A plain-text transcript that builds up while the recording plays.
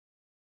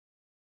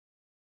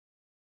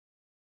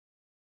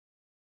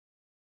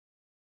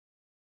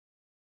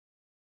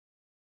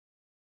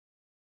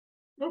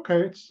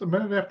Okay, it's a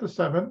minute after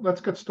 7. Let's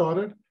get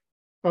started.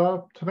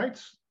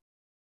 Tonight's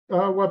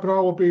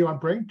webinar will be on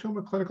brain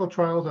tumor clinical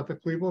trials at the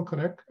Cleveland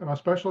Clinic, and our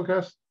special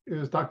guest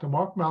is Dr.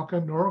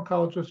 Malkin,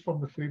 neuro-oncologist from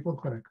the Cleveland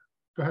Clinic.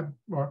 Go ahead,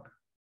 Mark.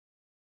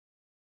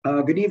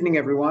 Good evening,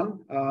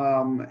 everyone.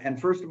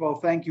 And first of all,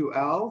 thank you,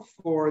 Al,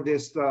 for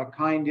this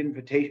kind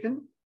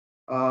invitation.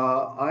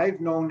 I've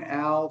known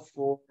Al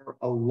for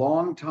a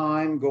long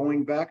time,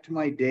 going back to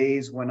my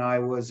days when I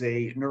was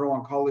a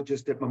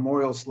neuro-oncologist at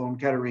Memorial Sloan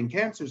Kettering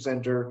Cancer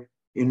Center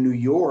in New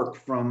York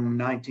from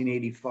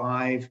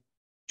 1985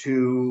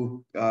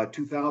 to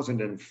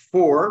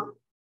 2004.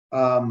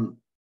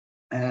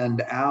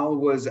 And Al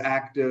was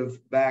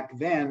active back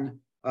then,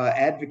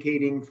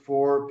 advocating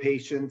for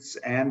patients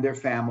and their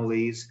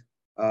families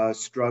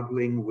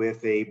struggling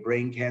with a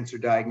brain cancer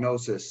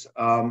diagnosis.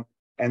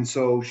 And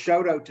so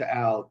shout out to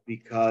Al,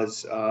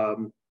 because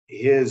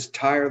his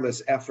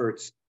tireless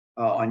efforts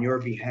on your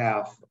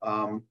behalf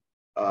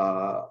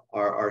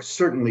are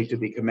certainly to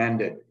be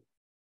commended.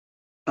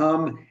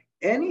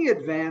 Any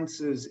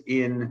advances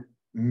in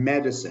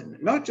medicine,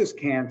 not just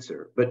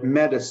cancer, but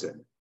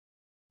medicine,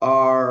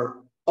 are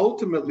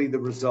ultimately the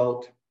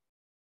result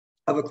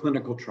of a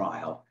clinical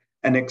trial,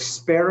 an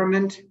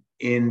experiment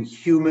in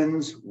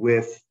humans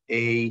with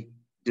a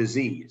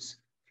disease.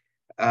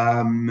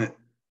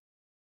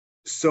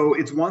 So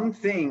it's one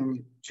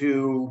thing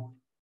to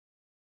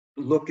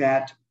look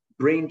at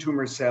brain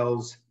tumor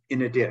cells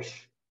in a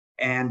dish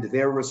and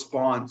their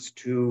response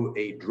to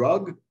a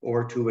drug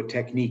or to a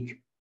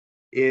technique.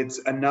 It's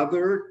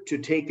another to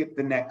take it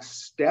the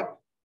next step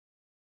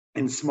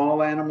in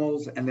small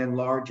animals and then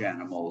large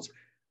animals.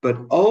 But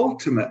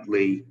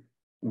ultimately,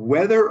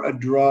 whether a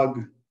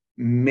drug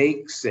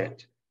makes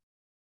it,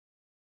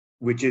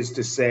 which is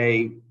to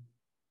say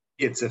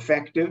it's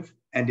effective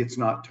and it's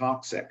not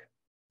toxic,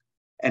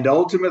 and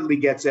ultimately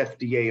gets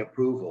FDA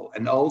approval,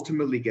 and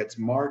ultimately gets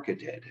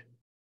marketed,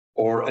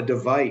 or a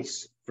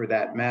device for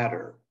that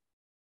matter,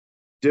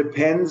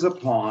 depends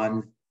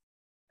upon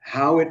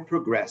how it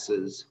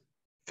progresses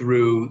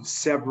through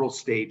several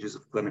stages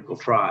of clinical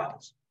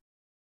trials.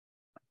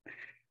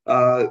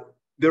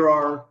 There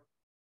are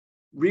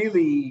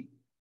really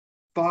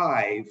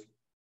 5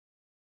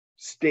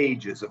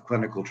 stages of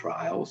clinical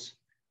trials.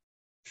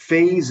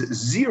 Phase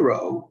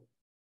 0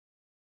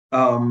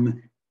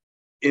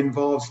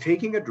 involves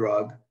taking a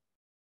drug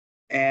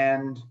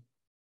and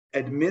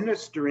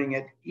administering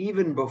it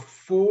even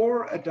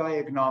before a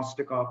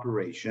diagnostic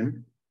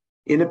operation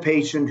in a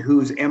patient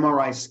whose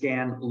MRI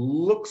scan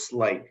looks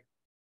like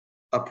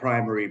a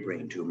primary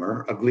brain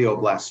tumor, a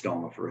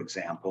glioblastoma, for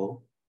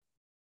example.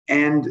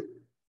 And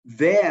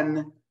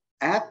then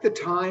at the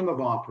time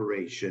of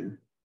operation,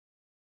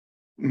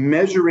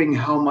 measuring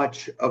how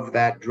much of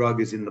that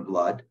drug is in the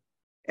blood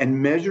and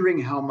measuring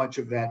how much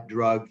of that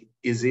drug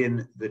is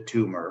in the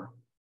tumor,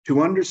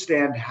 to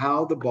understand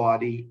how the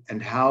body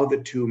and how the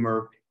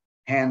tumor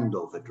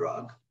handle the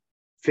drug.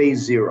 Phase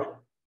 0.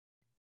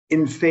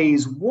 In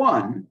phase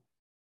 1,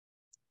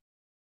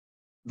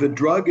 the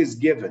drug is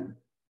given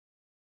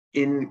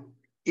in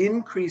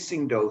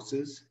increasing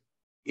doses,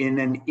 in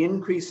an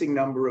increasing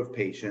number of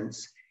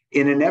patients,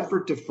 in an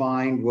effort to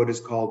find what is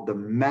called the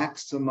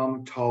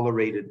maximum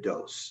tolerated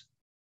dose.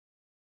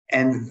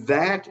 And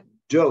that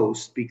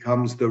dose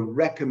becomes the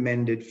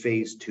recommended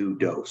phase 2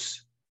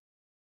 dose.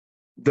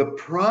 The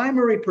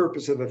primary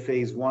purpose of a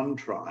phase 1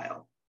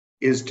 trial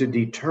is to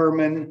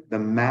determine the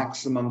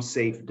maximum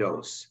safe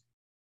dose.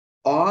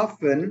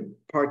 Often,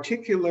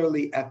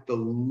 particularly at the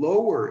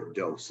lower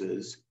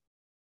doses,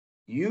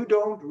 you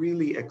don't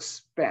really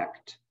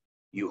expect,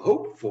 you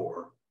hope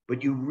for,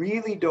 but you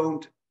really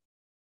don't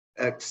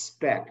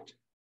expect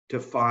to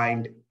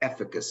find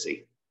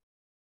efficacy.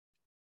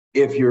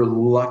 If you're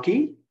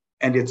lucky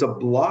and it's a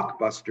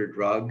blockbuster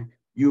drug,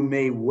 you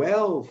may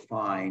well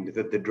find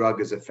that the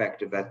drug is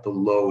effective at the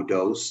low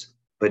dose,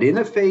 but in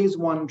a phase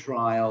 1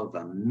 trial,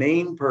 the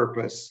main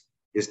purpose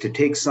is to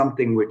take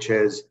something which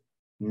has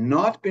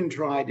not been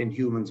tried in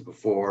humans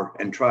before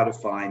and try to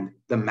find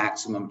the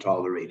maximum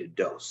tolerated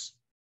dose.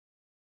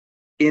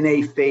 In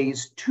a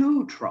phase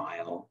 2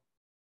 trial,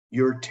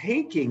 you're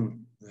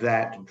taking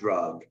that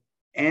drug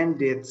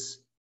and its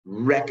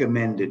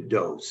recommended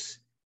dose,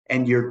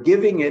 and you're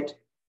giving it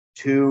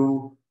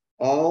to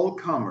all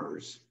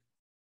comers.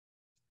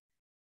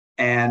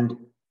 And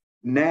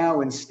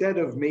now, instead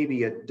of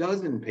maybe a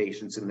dozen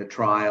patients in the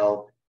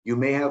trial, you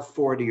may have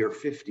 40 or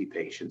 50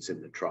 patients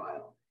in the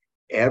trial.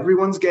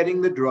 Everyone's getting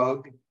the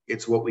drug.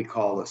 It's what we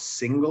call a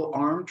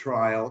single-arm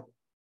trial.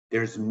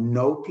 There's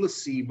no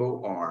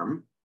placebo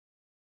arm.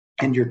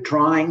 And you're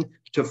trying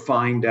to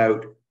find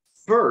out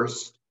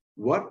first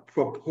what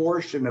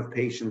proportion of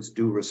patients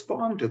do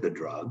respond to the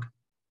drug.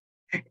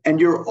 And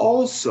you're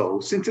also,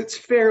 since it's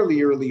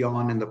fairly early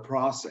on in the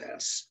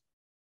process,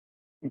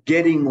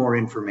 getting more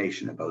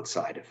information about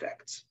side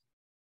effects.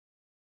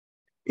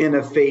 In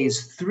a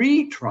phase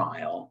 3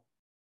 trial,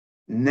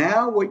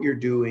 now what you're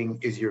doing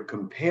is you're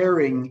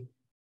comparing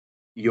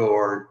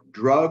your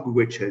drug,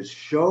 which has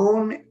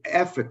shown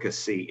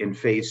efficacy in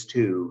phase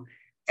 2,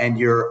 and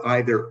you're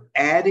either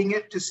adding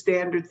it to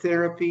standard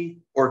therapy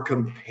or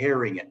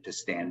comparing it to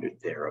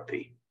standard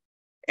therapy.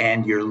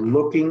 And you're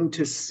looking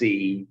to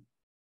see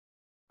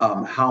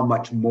how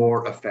much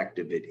more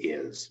effective it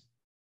is.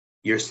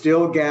 You're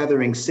still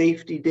gathering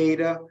safety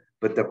data,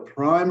 but the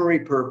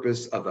primary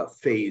purpose of a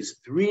phase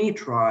 3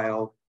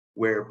 trial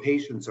where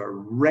patients are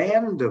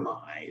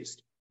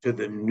randomized to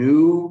the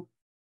new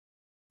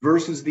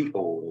versus the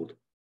old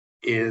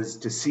is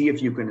to see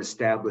if you can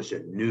establish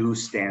a new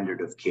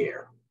standard of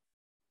care.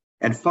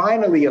 And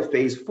finally, a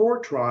phase 4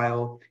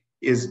 trial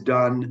is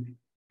done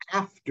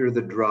after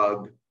the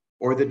drug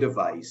or the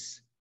device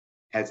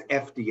has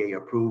FDA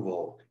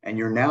approval, and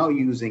you're now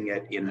using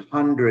it in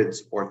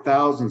hundreds or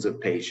thousands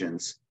of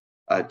patients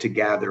to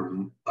gather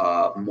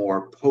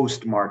more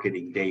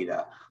post-marketing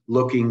data,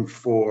 looking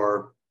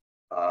for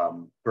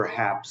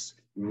perhaps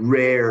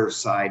rare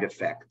side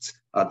effects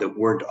that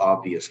weren't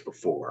obvious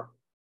before.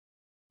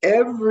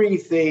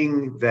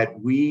 Everything that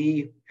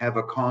we have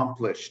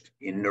accomplished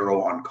in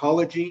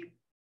neuro-oncology,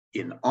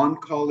 in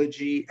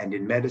oncology, and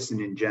in medicine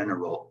in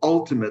general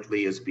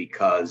ultimately is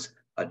because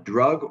a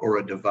drug or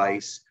a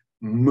device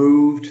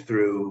moved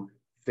through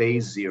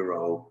phase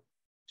 0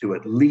 to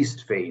at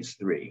least phase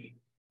 3.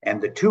 And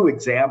the two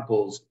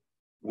examples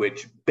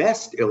which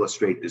best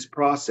illustrate this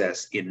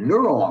process in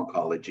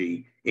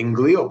neuro-oncology in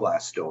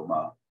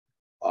glioblastoma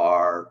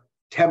are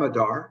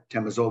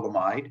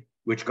temozolomide,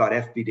 which got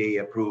FDA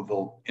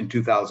approval in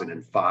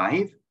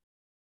 2005,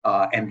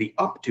 and the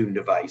Optune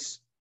device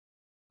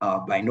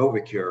by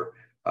Novocure,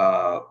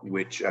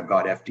 which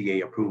got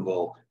FDA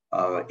approval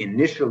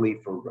initially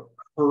for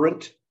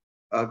recurrent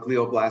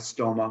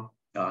glioblastoma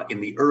in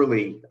the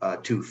early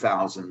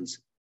 2000s,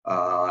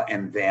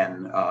 and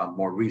then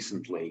more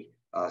recently,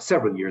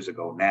 several years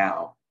ago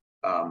now,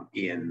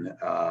 in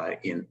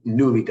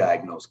newly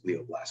diagnosed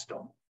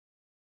glioblastoma.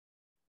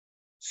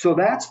 So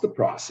that's the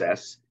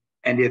process,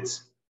 and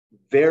it's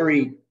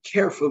very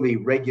carefully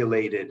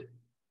regulated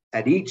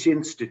at each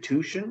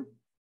institution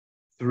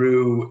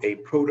through a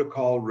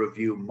protocol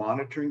review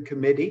monitoring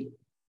committee,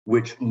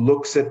 which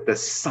looks at the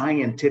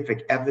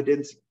scientific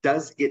evidence.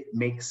 Does it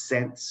make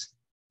sense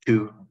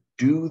to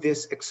do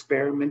this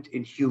experiment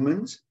in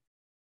humans?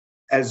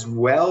 As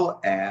well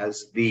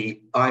as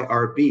the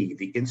IRB,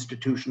 the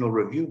Institutional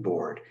Review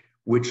Board,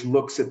 which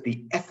looks at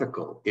the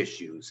ethical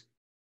issues.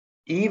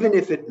 Even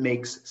if it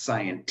makes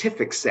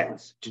scientific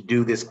sense to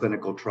do this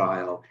clinical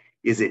trial,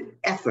 is it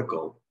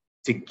ethical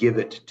to give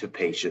it to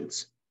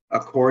patients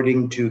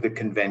according to the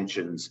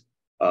conventions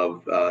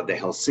of the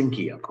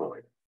Helsinki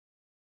Accord?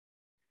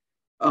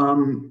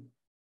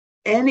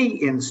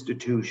 Any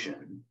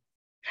institution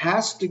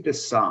has to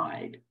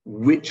decide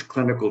which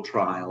clinical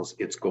trials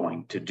it's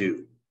going to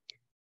do.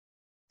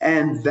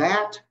 And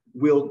that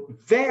will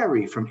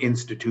vary from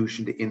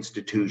institution to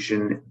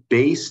institution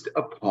based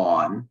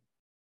upon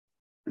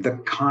the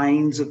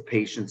kinds of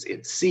patients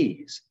it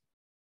sees.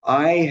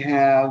 I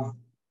have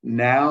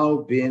now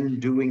been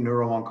doing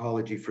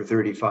neuro-oncology for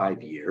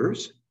 35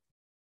 years,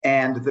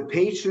 and the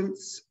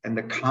patients and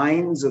the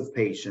kinds of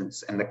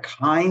patients and the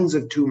kinds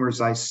of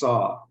tumors I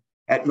saw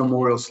at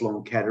Memorial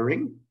Sloan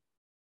Kettering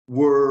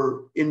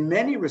were in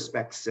many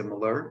respects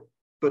similar,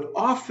 but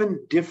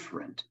often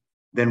different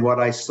than what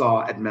I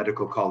saw at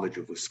Medical College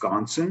of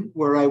Wisconsin,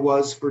 where I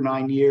was for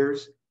 9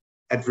 years,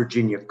 at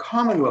Virginia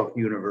Commonwealth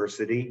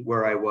University,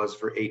 where I was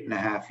for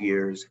 8.5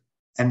 years,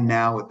 and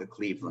now at the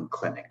Cleveland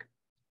Clinic.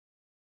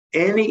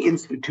 Any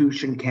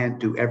institution can't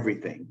do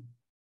everything.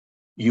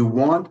 You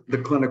want the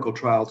clinical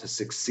trial to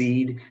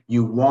succeed.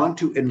 You want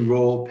to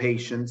enroll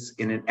patients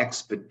in an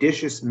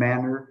expeditious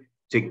manner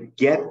to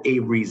get a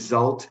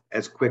result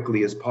as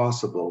quickly as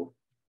possible.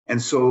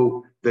 And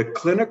so the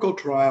clinical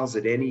trials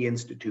that any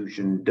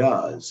institution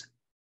does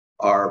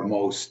are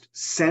most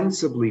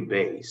sensibly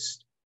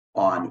based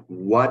on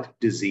what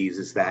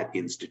diseases that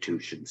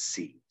institution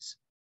sees.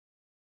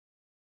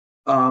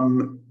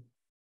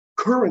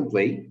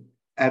 Currently,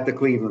 at the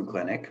Cleveland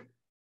Clinic,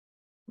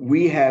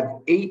 we have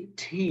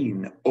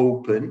 18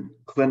 open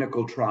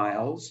clinical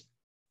trials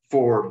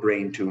for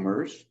brain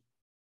tumors,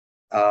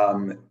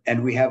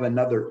 and we have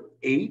another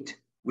 8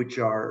 which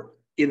are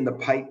in the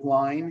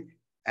pipeline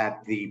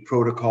at the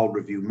Protocol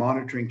Review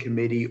Monitoring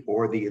Committee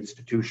or the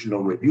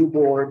Institutional Review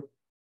Board,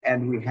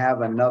 and we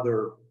have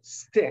another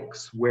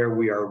 6 where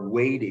we are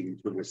waiting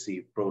to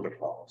receive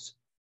protocols.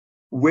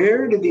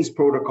 Where do these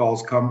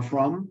protocols come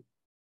from?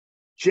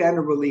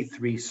 Generally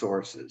 3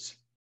 sources.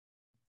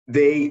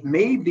 They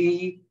may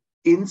be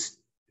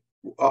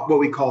what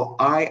we call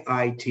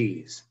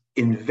IITs,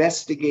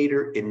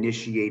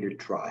 investigator-initiated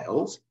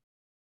trials.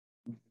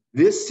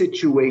 This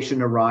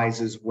situation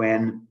arises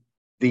when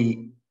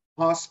the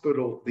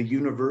hospital, the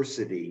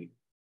university,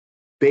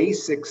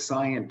 basic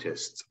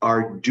scientists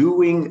are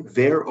doing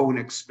their own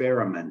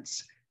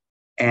experiments,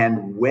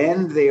 and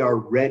when they are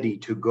ready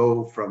to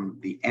go from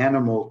the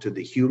animal to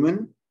the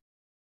human,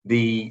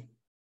 the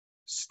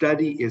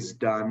study is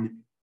done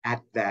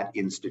at that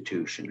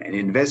institution, an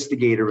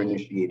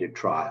investigator-initiated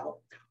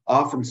trial,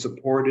 often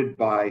supported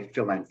by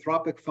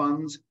philanthropic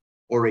funds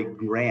or a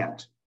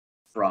grant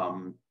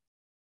from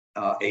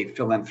a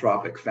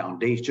philanthropic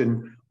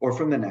foundation or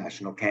from the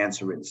National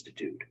Cancer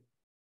Institute.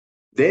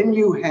 Then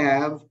you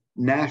have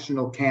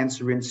National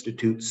Cancer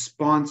Institute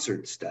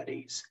sponsored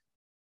studies.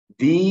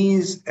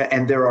 These,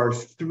 and there are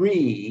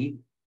 3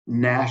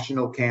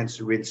 National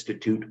Cancer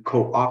Institute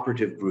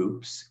cooperative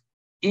groups.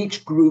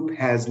 Each group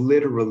has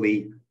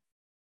literally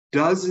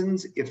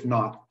dozens, if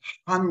not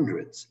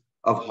hundreds,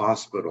 of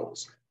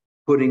hospitals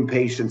putting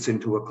patients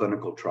into a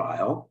clinical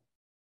trial.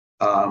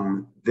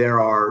 There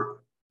are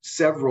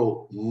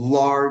several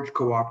large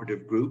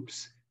cooperative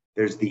groups.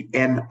 There's the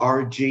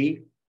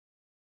NRG,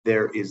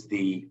 there is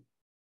the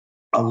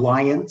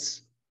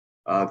Alliance,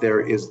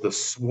 there is the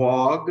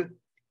SWOG.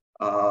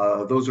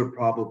 Those are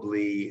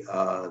probably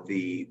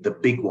the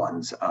big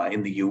ones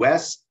in the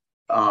US.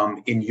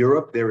 In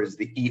Europe, there is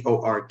the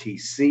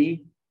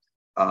EORTC,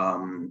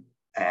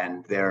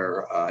 and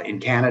there in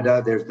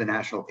Canada, there's the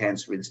National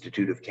Cancer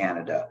Institute of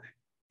Canada.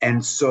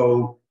 And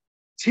so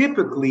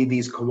typically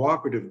these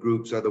cooperative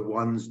groups are the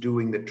ones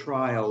doing the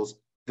trials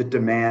that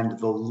demand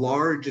the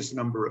largest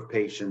number of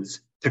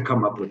patients to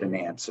come up with an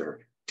answer,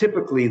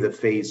 typically the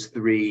phase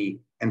 3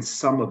 and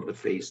some of the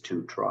phase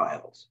 2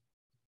 trials.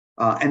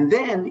 And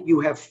then you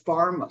have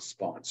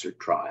pharma-sponsored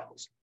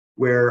trials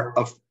where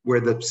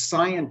the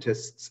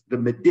scientists, the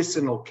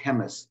medicinal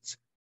chemists,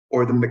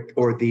 or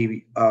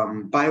the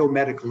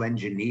biomedical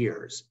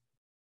engineers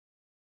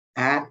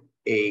at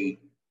a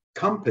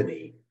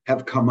company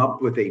have come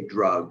up with a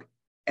drug,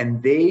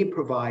 and they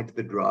provide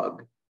the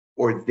drug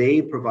or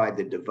they provide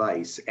the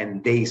device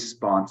and they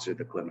sponsor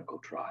the clinical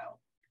trial.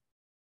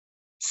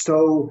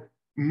 So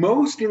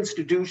most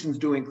institutions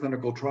doing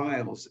clinical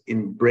trials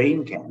in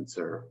brain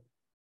cancer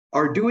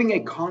are doing a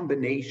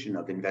combination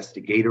of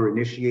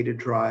investigator-initiated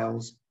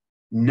trials,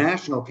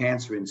 National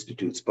Cancer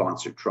Institute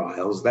sponsored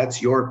trials,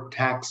 that's your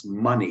tax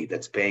money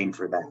that's paying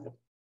for that,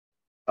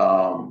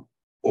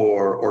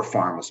 or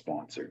pharma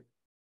sponsored.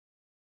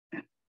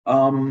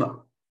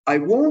 I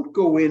won't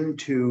go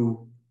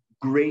into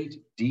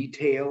great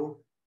detail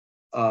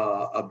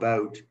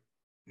about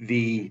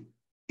the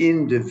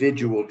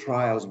individual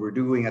trials we're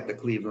doing at the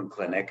Cleveland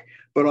Clinic,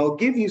 but I'll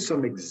give you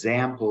some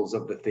examples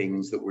of the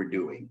things that we're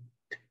doing.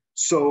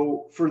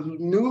 So for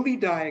newly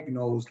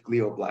diagnosed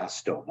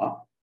glioblastoma,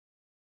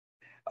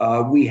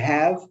 we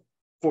have,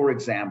 for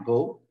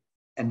example,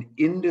 an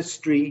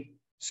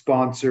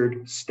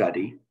industry-sponsored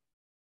study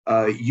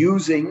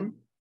using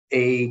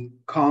a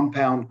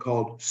compound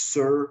called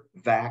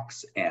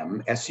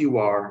Survax-M,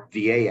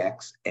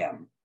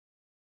 S-U-R-V-A-X-M.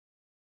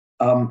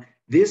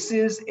 This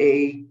is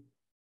an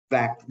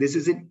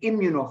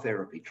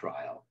immunotherapy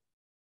trial.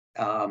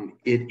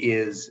 It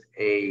is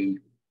a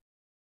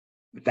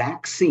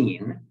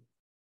vaccine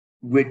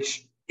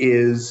which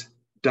is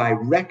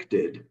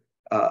directed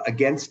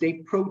against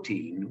a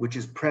protein which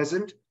is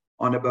present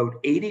on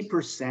about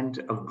 80%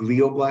 of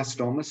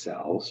glioblastoma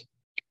cells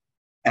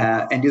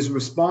and is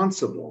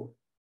responsible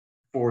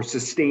for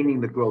sustaining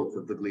the growth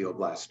of the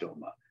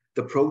glioblastoma.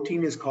 The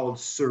protein is called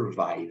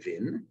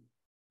survivin,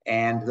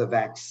 and the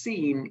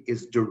vaccine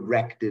is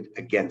directed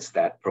against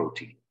that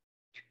protein.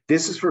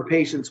 This is for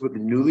patients with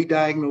newly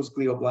diagnosed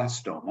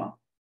glioblastoma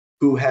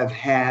who have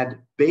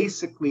had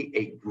basically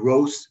a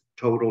gross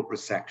total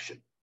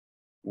resection,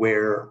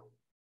 where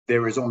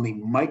there is only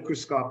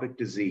microscopic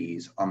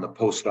disease on the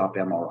post-op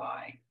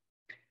MRI.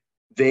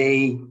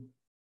 They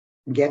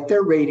get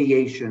their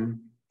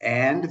radiation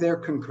and their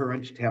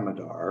concurrent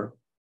Temodar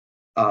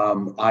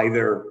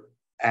either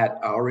at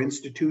our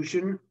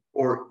institution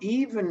or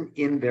even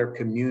in their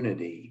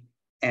community.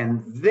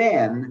 And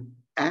then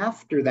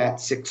after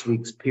that 6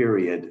 weeks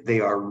period,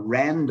 they are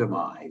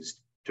randomized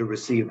to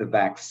receive the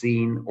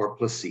vaccine or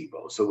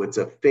placebo. So it's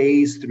a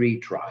phase 3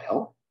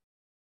 trial.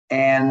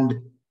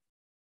 And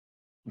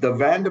the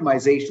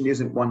randomization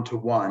isn't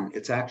 1-to-1,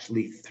 it's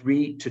actually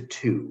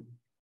 3-to-2.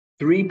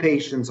 3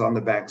 patients on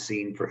the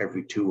vaccine for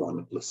every 2 on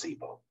the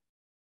placebo.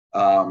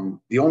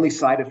 The only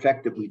side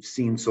effect that we've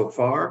seen so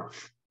far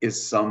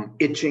is some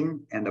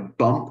itching and a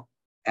bump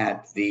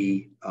at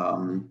the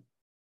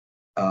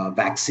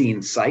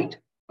vaccine site.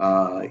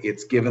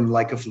 It's given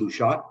like a flu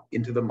shot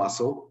into the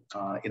muscle,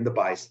 in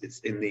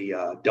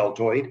the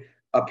deltoid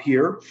up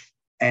here.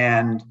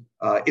 And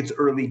it's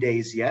early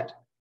days yet.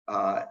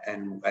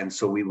 And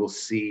so we will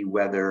see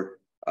whether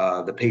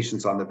the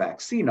patients on the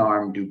vaccine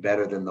arm do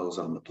better than those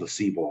on the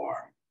placebo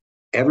arm.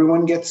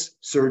 Everyone gets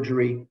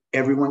surgery,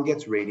 everyone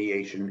gets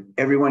radiation,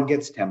 everyone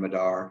gets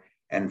Temodar,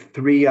 and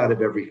 3 out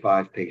of every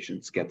 5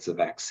 patients gets a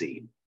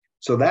vaccine.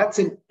 So that's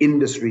an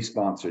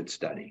industry-sponsored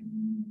study.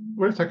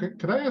 Wait a second,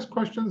 can I ask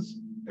questions?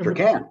 Sure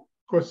can.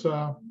 Of course,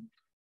 it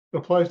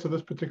applies to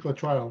this particular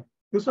trial.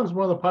 This is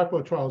one of the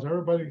popular trials.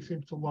 Everybody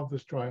seems to love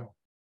this trial.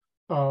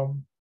 Do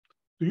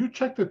you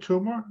check the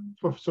tumor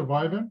for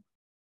survivin?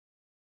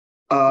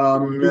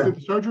 You did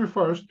the surgery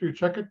first. Do you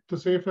check it to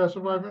see if they're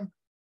surviving?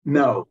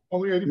 No.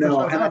 Only 80%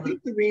 no. And I have think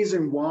it. the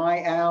reason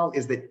why, Al,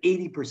 is that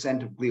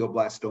 80% of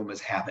glioblastomas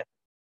have it.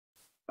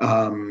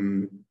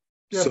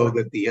 So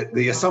that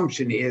the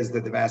assumption is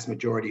that the vast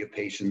majority of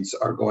patients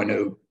are going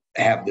to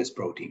have this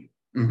protein.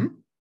 Mm-hmm.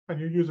 And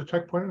you use a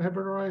checkpoint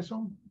inhibitor, I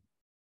assume?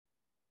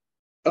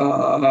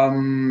 No.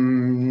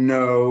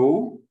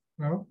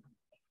 No?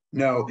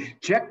 No.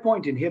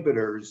 Checkpoint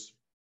inhibitors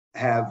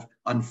have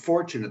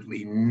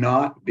unfortunately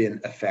not been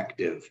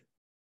effective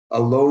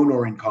alone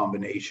or in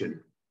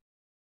combination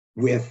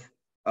with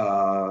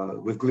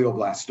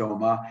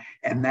glioblastoma.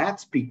 And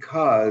that's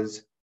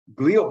because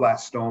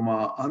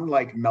glioblastoma,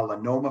 unlike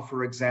melanoma,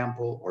 for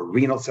example, or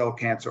renal cell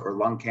cancer or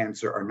lung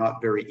cancer, are not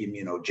very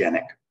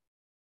immunogenic.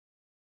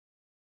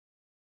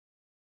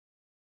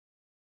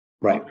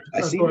 Right. I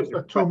see.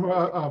 A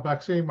tumor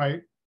vaccine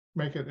might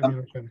make it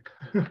immunogenic.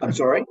 I'm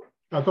sorry?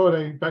 I thought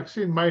a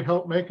vaccine might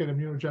help make it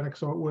immunogenic,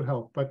 so it would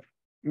help, but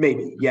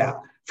maybe,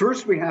 yeah.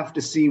 First, we have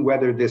to see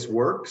whether this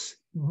works.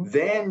 Mm-hmm.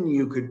 Then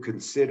you could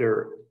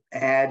consider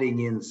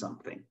adding in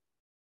something.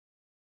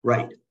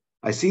 Right.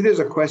 I see there's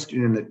a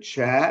question in the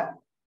chat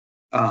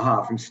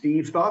from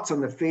Steve. Thoughts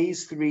on the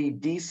phase 3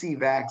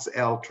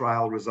 DC-VAX-L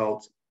trial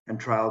results and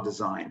trial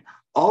design?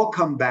 I'll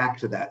come back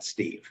to that,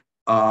 Steve.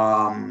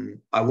 I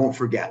won't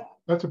forget.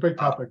 That's a big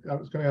topic. I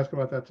was going to ask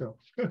about that too.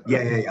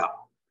 Yeah.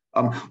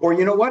 Or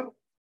you know what?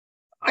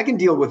 I can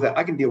deal with that.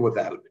 I can deal with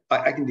that.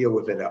 I can deal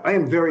with it. I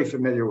am very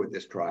familiar with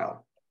this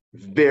trial.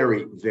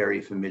 Very, very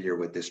familiar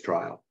with this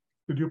trial.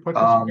 Did you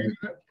participate in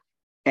it?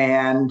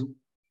 And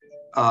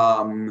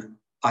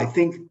I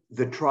think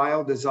the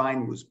trial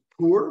design was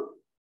poor.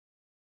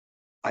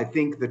 I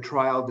think the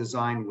trial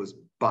design was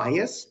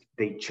biased.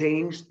 They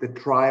changed the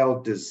trial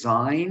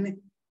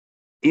design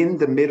in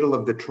the middle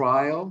of the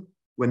trial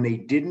when they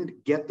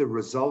didn't get the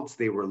results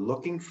they were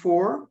looking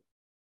for.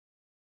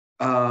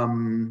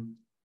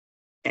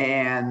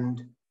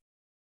 And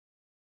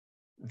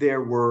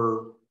there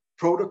were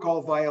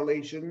protocol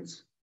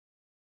violations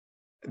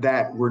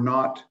that were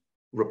not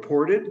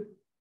reported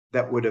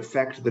that would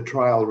affect the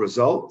trial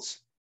results.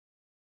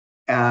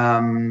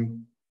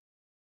 And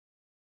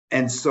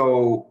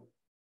so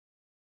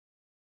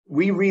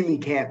we really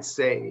can't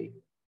say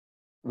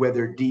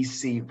whether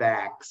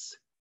DC-VAX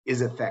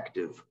is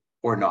effective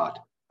or not.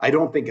 I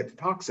don't think it's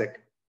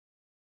toxic,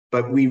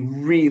 but we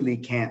really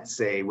can't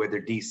say whether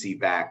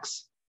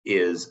DC-VAX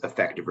is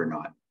effective or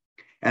not.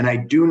 And I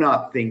do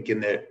not think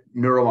in the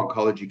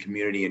neuro-oncology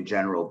community in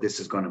general, this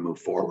is going to move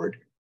forward.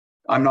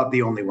 I'm not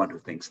the only one who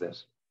thinks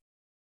this,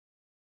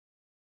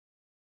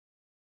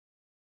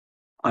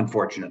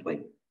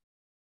 unfortunately.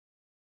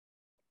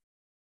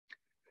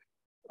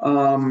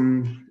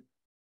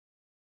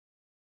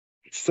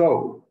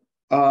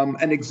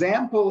 An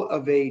example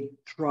of a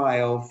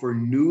trial for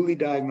newly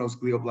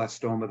diagnosed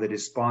glioblastoma that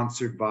is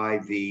sponsored by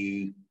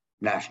the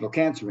National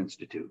Cancer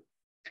Institute.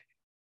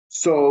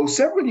 So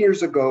several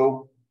years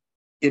ago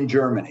in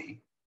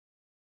Germany,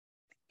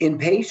 in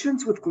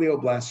patients with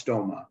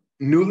glioblastoma,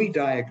 newly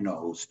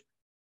diagnosed,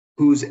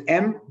 whose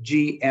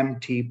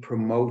MGMT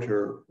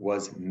promoter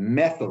was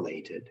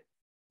methylated,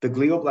 the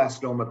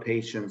glioblastoma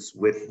patients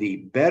with the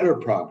better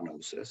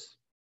prognosis,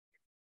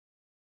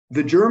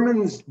 the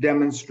Germans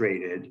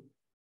demonstrated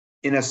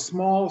in a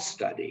small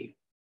study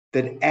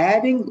that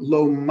adding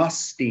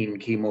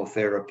lomustine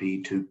chemotherapy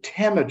to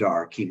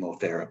Temodar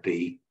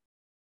chemotherapy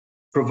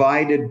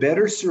provided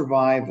better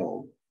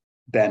survival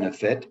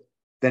benefit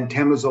than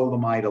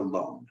temozolomide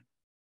alone.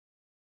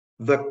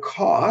 The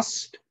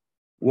cost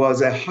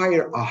was a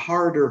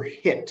harder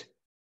hit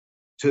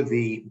to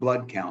the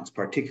blood counts,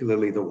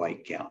 particularly the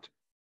white count.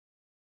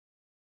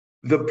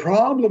 The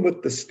problem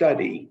with the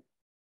study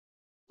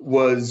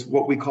was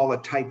what we call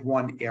a type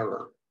 1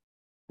 error,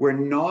 where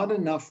not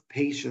enough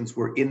patients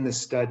were in the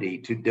study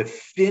to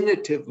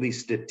definitively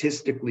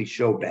statistically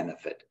show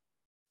benefit.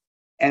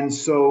 And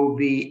so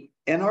the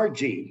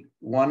NRG,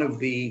 one of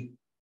the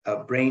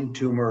brain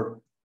tumor,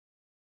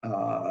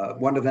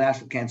 one of the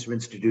National Cancer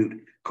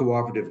Institute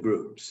cooperative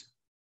groups,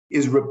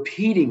 is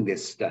repeating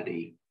this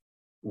study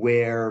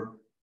where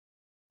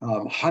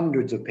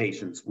hundreds of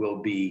patients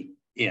will be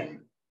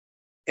in.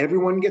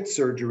 Everyone gets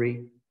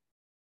surgery,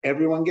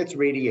 everyone gets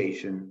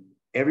radiation,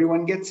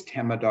 everyone gets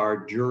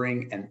Temodar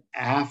during and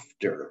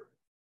after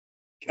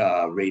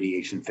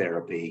radiation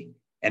therapy,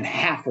 and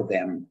half of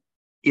them,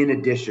 in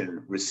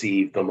addition,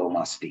 receive the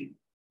lomustine.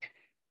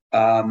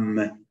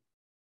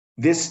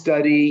 This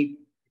study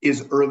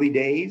is early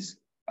days.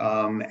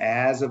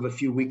 As of a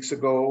few weeks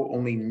ago,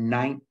 only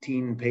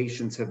 19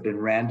 patients have been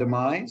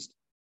randomized,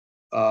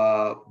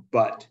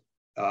 but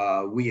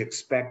we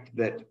expect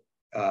that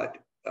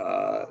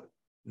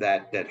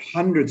that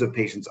hundreds of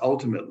patients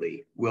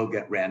ultimately will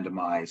get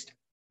randomized,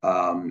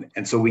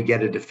 and so we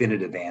get a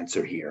definitive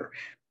answer here.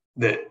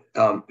 That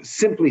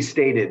simply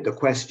stated, the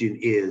question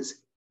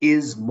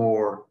is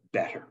more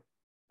better?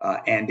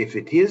 And if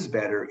it is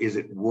better, is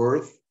it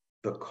worth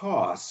the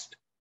cost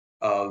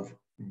of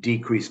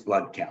decreased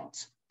blood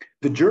counts?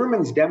 The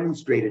Germans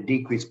demonstrated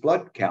decreased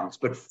blood counts,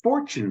 but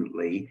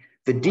fortunately,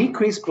 the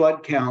decreased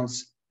blood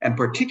counts, and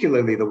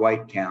particularly the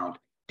white count,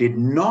 did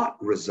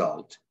not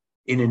result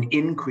in an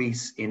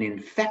increase in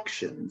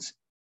infections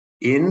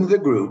in the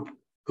group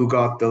who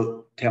got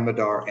the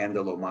Temodar and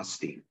the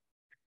lomustine.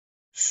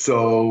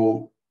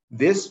 So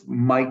this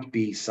might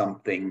be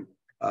something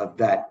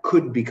that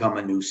could become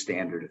a new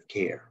standard of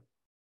care.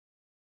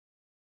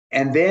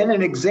 And then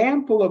an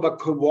example of a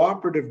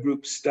cooperative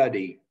group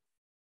study,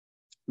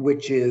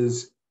 which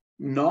is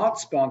not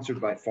sponsored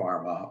by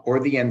pharma or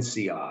the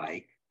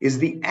NCI, is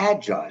the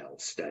AGILE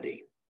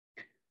study.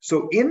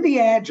 So in the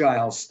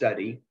AGILE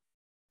study,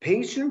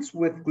 patients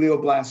with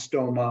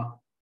glioblastoma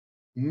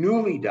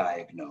newly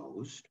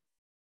diagnosed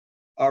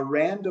are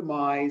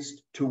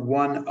randomized to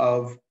one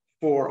of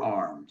 4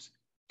 arms.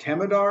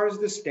 Temodar is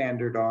the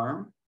standard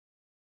arm,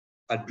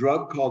 a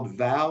drug called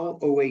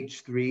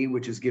Val-OH3,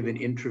 which is given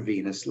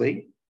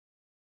intravenously,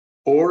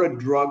 or a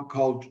drug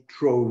called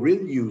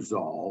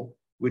troriluzole,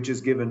 which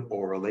is given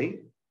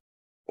orally,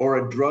 or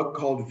a drug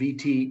called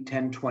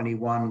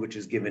VT1021, which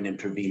is given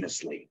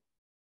intravenously.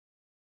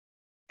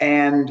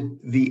 And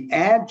the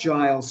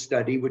AGILE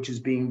study, which is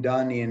being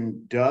done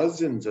in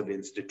dozens of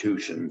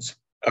institutions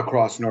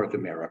across North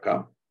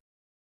America,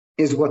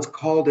 is what's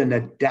called an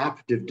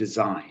adaptive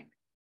design,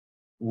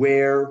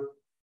 where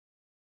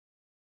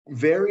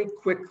very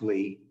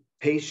quickly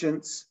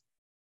patients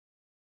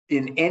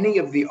in any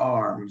of the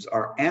arms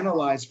are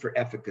analyzed for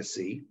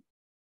efficacy.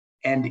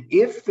 And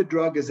if the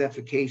drug is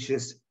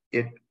efficacious,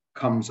 it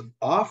comes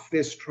off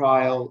this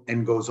trial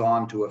and goes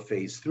on to a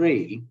phase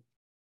 3.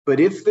 But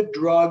if the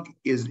drug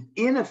is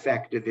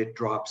ineffective, it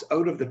drops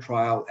out of the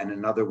trial and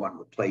another one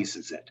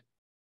replaces it.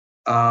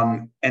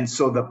 And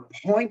so the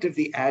point of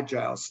the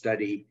AGILE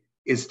study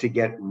is to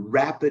get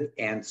rapid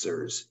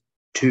answers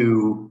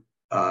to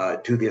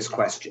this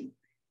question.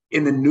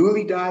 In the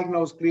newly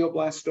diagnosed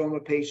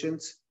glioblastoma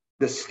patients,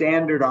 the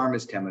standard arm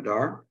is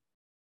Temodar.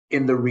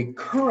 In the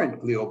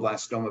recurrent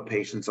glioblastoma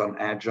patients on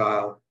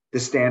AGILE, the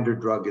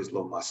standard drug is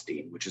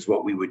lomustine, which is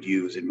what we would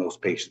use in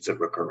most patients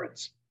of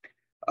recurrence.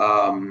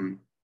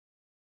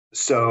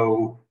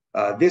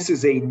 This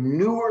is a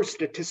newer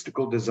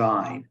statistical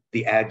design,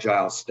 the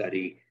AGILE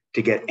study,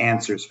 to get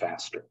answers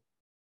faster.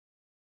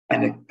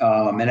 And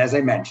as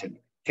I mentioned,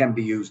 can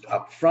be used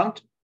up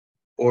front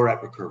or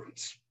at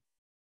recurrence.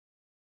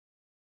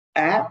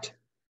 At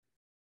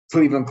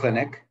Cleveland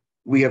Clinic,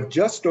 we have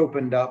just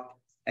opened up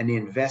an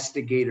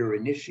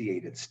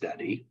investigator-initiated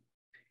study.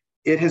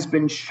 It has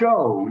been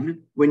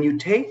shown when you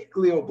take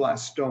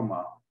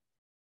glioblastoma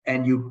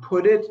and you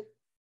put it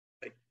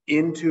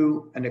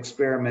into an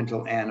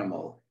experimental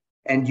animal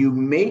and you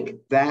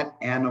make that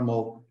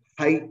animal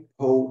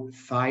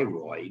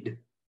hypothyroid,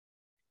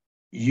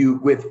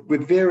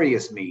 with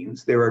various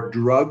means, there are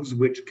drugs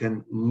which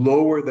can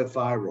lower the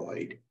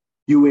thyroid,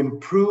 you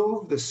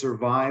improve the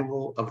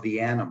survival of the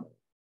animal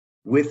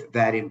with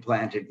that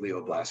implanted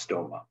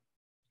glioblastoma.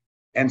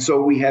 And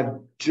so we have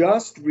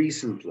just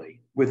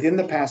recently, within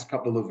the past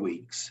couple of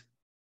weeks,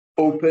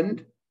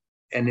 opened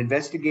an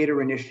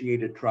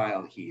investigator-initiated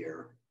trial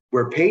here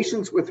where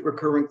patients with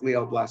recurrent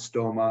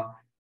glioblastoma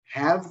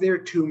have their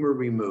tumor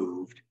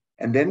removed,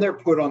 and then they're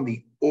put on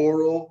the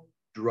oral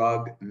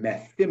drug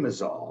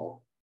methimazole,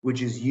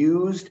 which is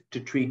used to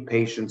treat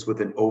patients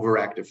with an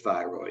overactive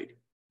thyroid.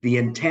 The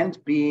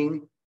intent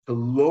being to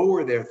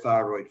lower their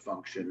thyroid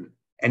function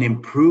and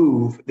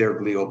improve their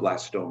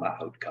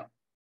glioblastoma outcome.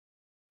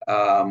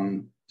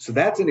 So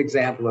that's an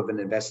example of an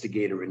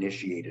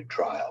investigator-initiated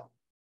trial.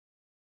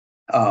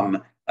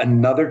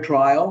 Another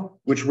trial,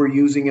 which we're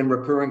using in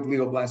recurrent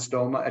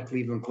glioblastoma at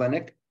Cleveland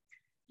Clinic,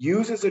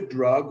 uses a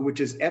drug which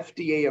is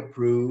FDA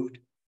approved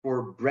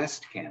for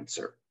breast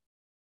cancer.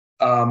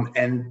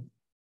 And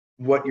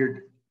what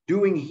you're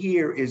doing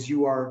here is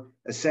you are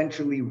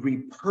essentially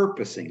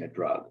repurposing a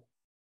drug.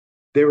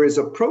 There is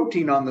a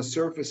protein on the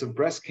surface of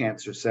breast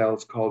cancer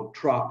cells called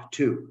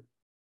TROP2.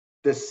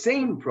 The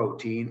same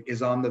protein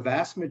is on the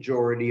vast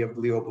majority of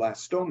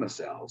glioblastoma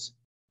cells.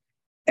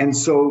 And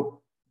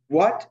so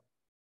what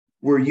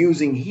we're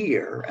using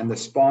here, and the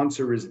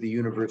sponsor is the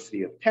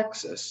University of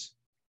Texas,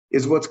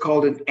 is what's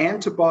called an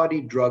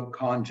antibody drug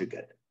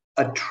conjugate,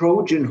 a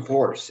Trojan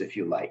horse, if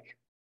you like.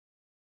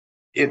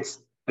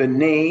 The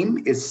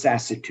name is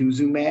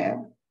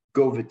sacituzumab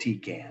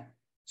govitecan.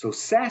 So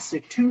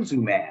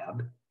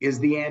sacituzumab is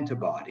the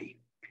antibody.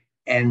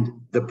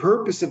 And the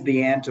purpose of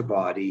the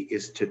antibody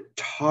is to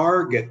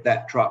target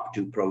that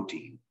TROP2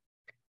 protein.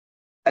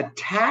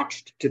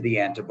 Attached to the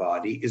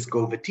antibody is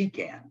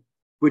govitecan,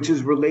 which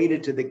is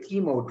related to the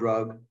chemo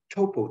drug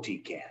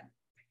topotecan.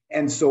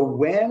 And so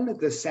when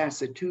the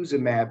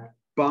sacituzumab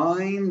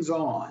binds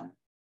on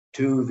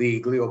to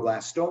the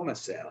glioblastoma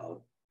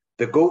cell,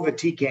 the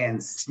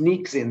govitecan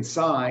sneaks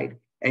inside,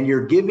 and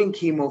you're giving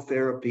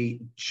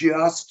chemotherapy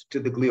just to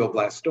the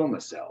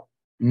glioblastoma cell,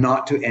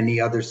 not to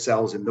any other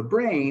cells in the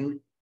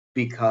brain,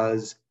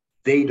 because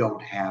they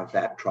don't have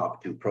that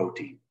TROP2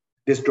 protein.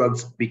 This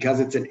drug's, because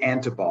it's an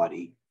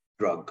antibody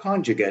drug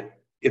conjugate,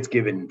 it's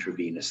given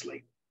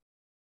intravenously.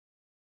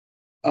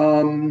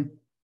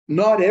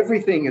 Not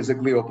everything is a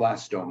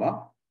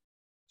glioblastoma.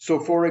 So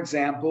for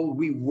example,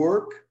 we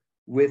work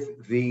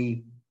with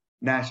the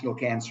National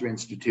Cancer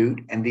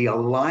Institute and the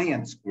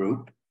Alliance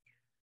Group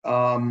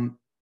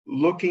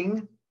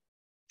looking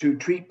to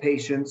treat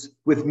patients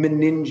with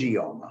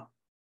meningioma.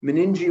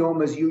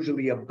 Meningioma is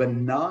usually a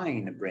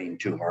benign brain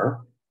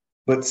tumor,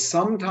 but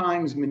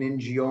sometimes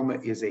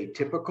meningioma is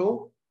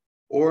atypical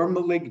or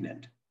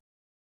malignant,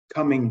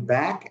 coming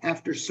back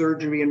after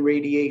surgery and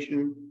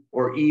radiation,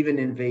 or even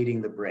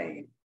invading the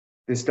brain.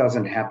 This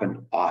doesn't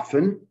happen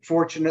often,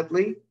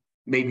 fortunately,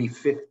 maybe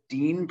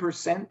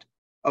 15%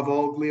 of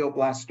all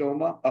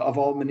glioblastoma, of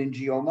all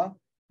meningioma,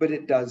 but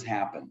it does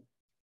happen.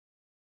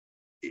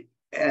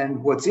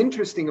 And what's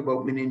interesting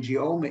about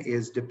meningioma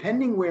is,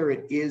 depending where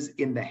it is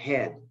in the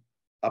head,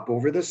 up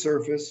over the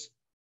surface,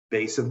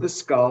 base of the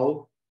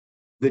skull,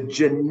 the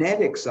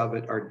genetics of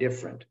it are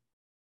different.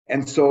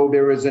 And so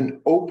there is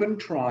an open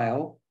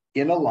trial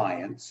in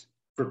Alliance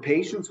for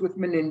patients with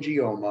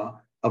meningioma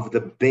of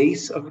the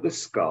base of the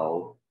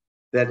skull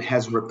that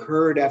has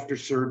recurred after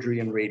surgery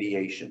and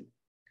radiation.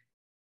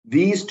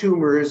 These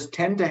tumors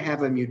tend to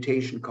have a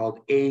mutation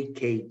called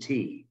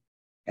AKT,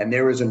 and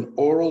there is an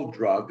oral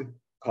drug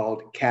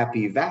called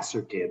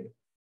capivasertib,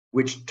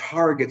 which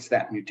targets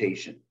that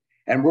mutation.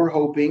 And we're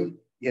hoping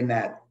in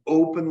that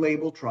open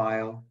label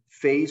trial,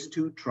 phase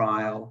 2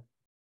 trial,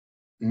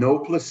 no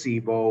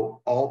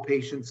placebo, all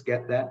patients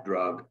get that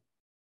drug.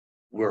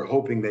 We're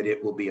hoping that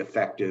it will be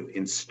effective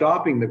in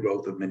stopping the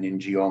growth of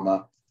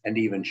meningioma and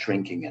even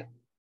shrinking it.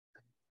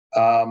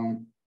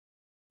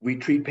 We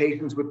treat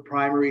patients with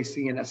primary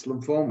CNS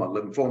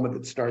lymphoma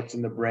that starts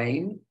in the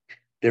brain.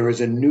 There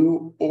is a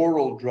new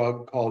oral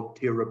drug called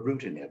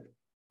tirabrutinib,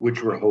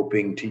 which we're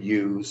hoping to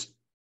use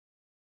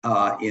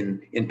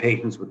in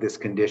patients with this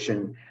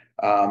condition.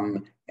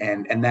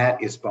 And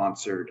that is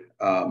sponsored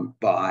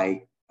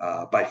by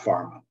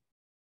pharma.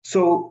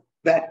 So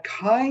that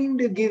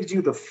kind of gives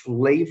you the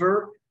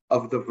flavor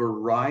of the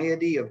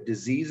variety of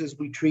diseases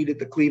we treat at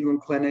the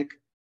Cleveland Clinic,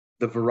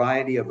 the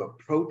variety of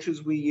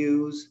approaches we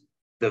use,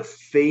 the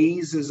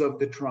phases of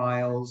the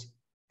trials,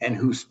 and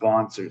who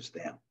sponsors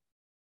them.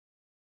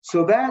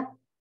 So that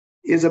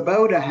is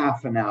about a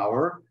half an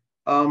hour,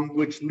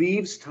 which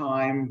leaves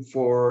time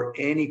for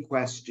any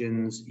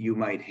questions you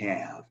might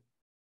have.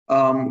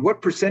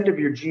 What percent of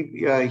your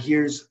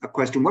here's a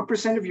question. What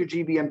percent of your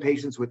GBM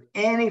patients with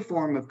any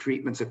form of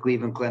treatments at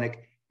Cleveland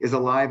Clinic is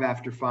alive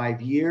after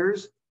 5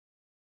 years?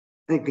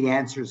 I think the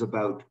answer is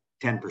about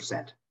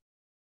 10%.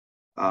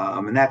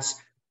 And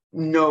that's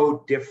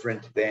no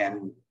different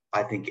than,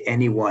 I think,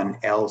 anyone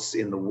else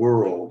in the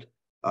world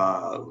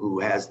who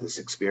has this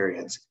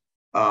experience.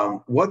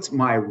 What's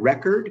my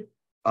record?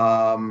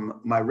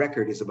 My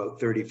record is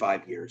about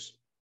 35 years.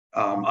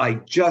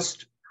 I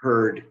just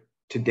heard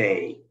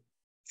today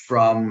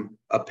from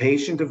a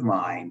patient of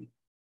mine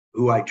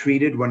who I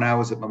treated when I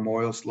was at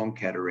Memorial Sloan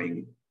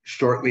Kettering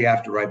shortly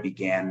after I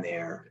began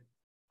there.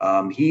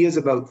 He is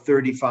about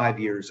 35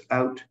 years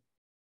out.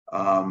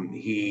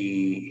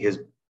 He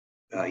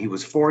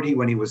was 40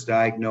 when he was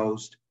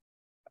diagnosed.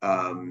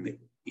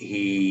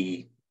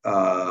 His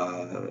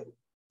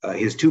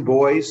 2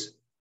 boys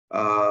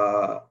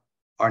are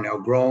now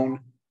grown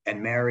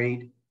and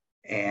married,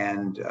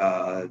 and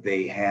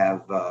they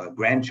have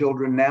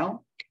grandchildren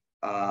now.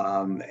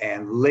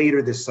 And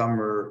later this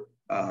summer,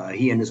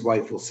 he and his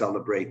wife will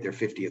celebrate their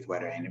 50th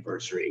wedding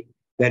anniversary.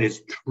 That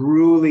is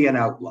truly an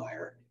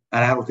outlier.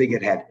 And I don't think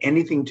it had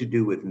anything to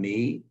do with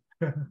me.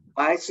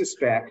 I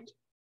suspect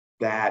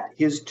that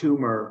his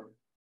tumor,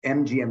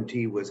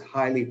 MGMT, was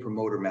highly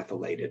promoter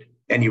methylated,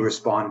 and he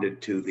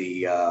responded to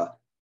the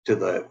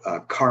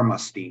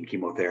carmustine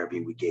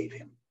chemotherapy we gave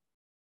him.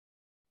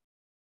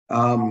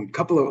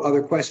 Couple of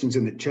other questions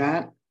in the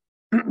chat.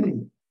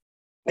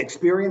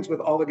 Experience with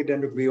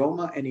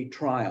oligodendroglioma, any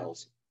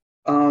trials?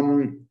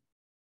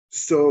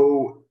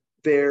 So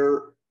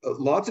there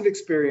lots of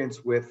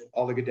experience with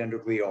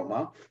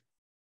oligodendroglioma.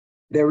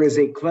 There is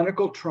a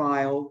clinical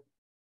trial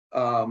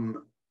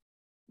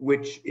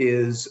which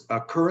is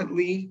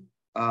currently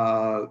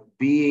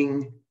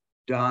being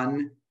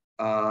done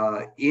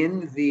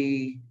in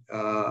the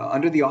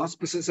under the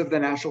auspices of the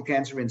National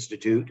Cancer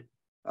Institute,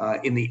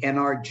 in the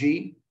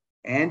NRG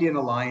and in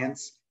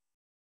Alliance,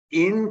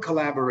 in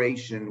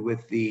collaboration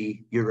with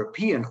the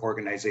European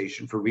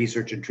Organization for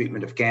Research and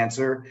Treatment of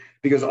Cancer,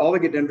 because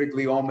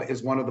oligodendroglioma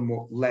is one of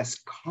the less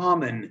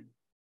common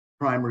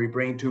primary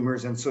brain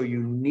tumors, and so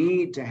you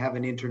need to have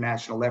an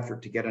international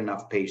effort to get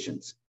enough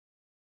patients.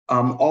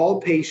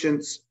 All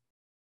patients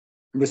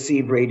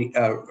receive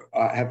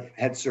have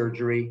had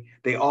surgery.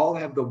 They all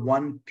have the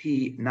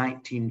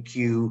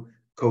 1p19q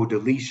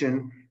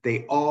co-deletion.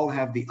 They all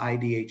have the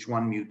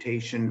IDH1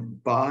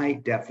 mutation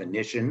by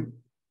definition.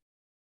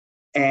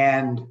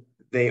 And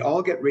they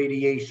all get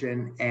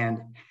radiation, and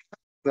half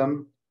of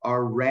them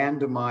are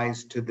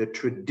randomized to the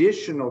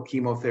traditional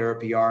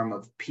chemotherapy arm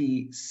of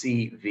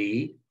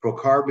PCV,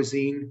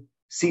 procarbazine,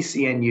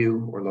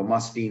 CCNU, or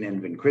lomustine and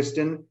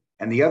vincristine,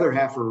 and the other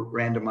half are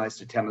randomized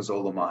to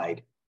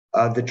temozolomide.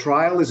 The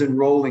trial is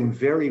enrolling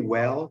very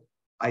well.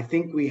 I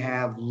think we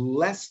have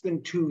less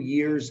than 2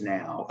 years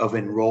now of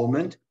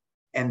enrollment,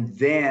 and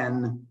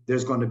then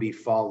there's going to be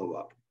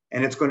follow-up.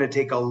 And it's going to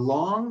take a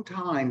long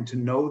time to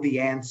know the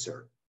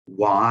answer.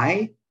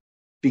 Why?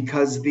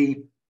 Because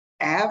the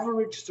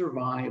average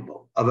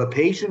survival of a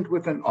patient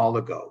with an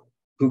oligo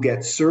who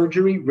gets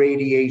surgery,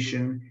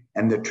 radiation,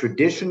 and the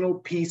traditional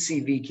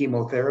PCV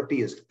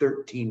chemotherapy is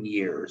 13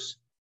 years.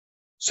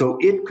 So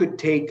it could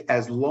take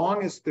as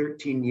long as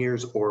 13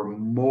 years or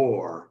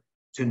more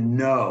to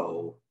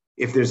know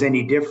if there's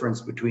any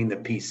difference between the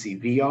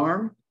PCV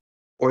arm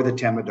or the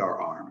Temodar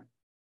arm.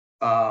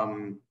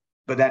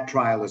 But that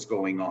trial is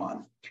going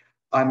on.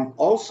 I'm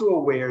also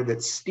aware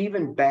that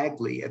Stephen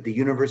Bagley at the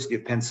University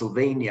of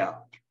Pennsylvania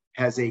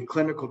has a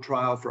clinical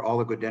trial for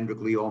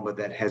oligodendroglioma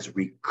that has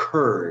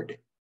recurred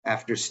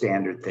after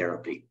standard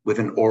therapy with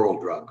an oral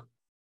drug.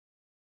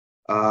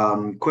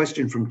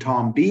 Question from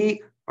Tom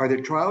B. Are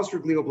there trials for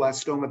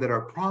glioblastoma that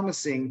are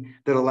promising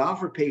that allow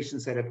for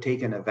patients that have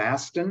taken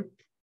Avastin?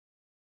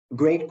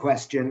 Great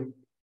question.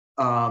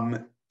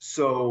 The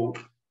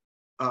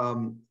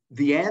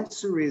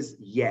answer is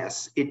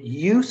yes. It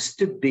used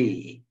to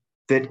be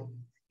that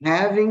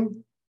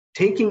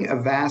taking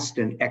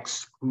Avastin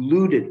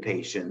excluded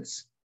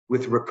patients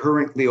with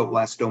recurrent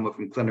glioblastoma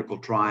from clinical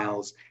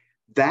trials.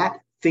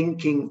 That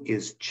thinking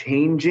is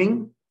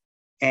changing.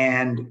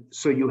 And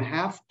so you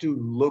have to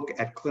look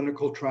at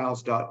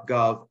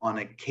clinicaltrials.gov on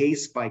a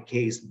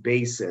case-by-case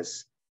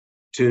basis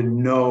to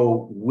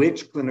know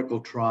which clinical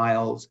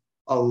trials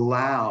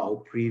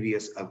allow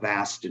previous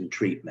Avastin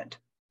treatment.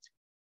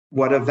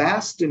 What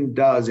Avastin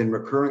does in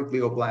recurrent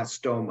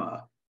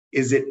glioblastoma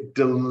is it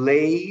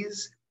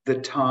delays the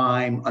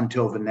time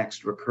until the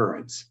next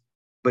recurrence,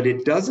 but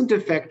it doesn't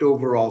affect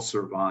overall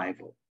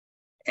survival.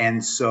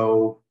 And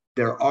so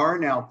there are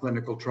now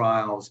clinical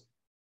trials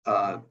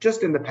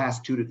just in the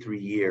past 2 to 3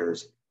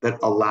 years that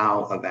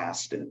allow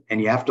Avastin. And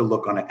you have to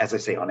look on it, as I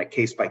say, on a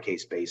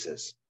case-by-case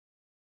basis.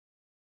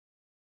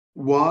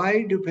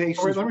 Why do patients...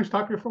 All right, let me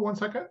stop you for 1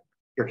 second.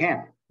 You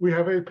can. We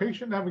have a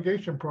patient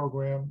navigation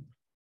program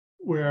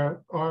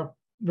where our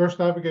nurse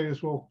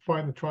navigators will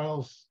find the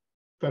trials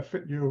that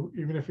fit you,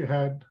 even if you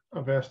had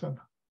Avastin.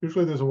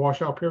 Usually there's a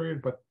washout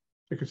period, but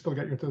it could still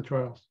get you into the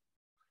trials.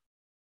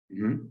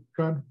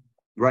 Mm-hmm.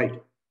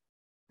 Right.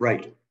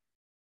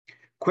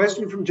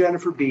 Question from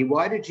Jennifer B.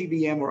 Why do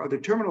GBM or other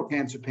terminal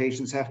cancer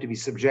patients have to be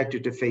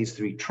subjected to phase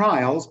 3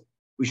 trials?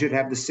 We should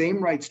have the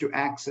same rights to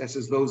access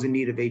as those in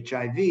need of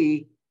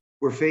HIV,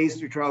 where phase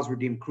 3 trials were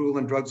deemed cruel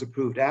and drugs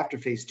approved after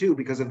phase 2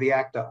 because of the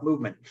ACT UP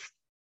movement.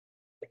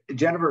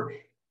 Jennifer,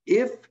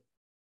 if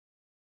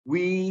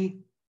we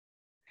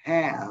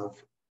have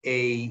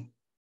a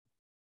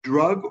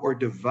drug or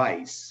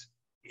device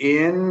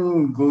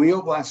in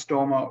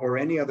glioblastoma or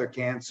any other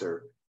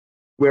cancer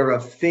where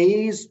a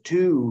phase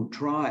 2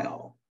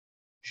 trial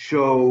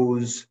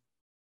shows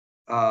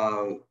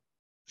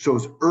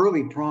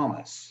early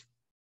promise,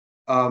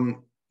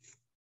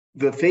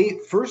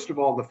 first of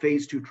all, the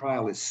phase 2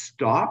 trial is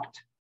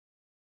stopped,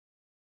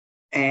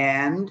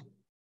 and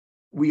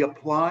we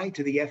apply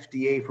to the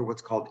FDA for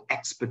what's called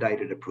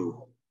expedited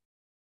approval.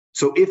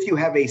 So if you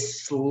have a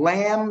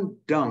slam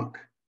dunk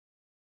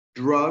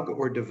drug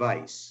or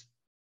device,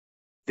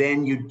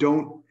 then you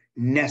don't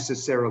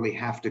necessarily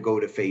have to go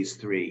to phase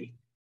 3,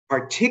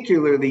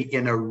 particularly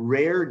in a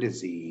rare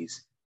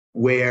disease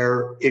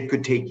where it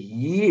could take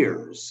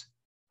years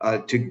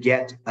to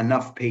get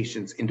enough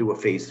patients into a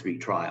phase 3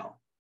 trial.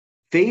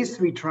 Phase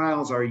 3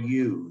 trials are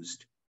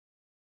used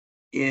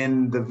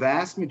in the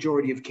vast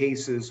majority of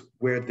cases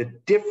where the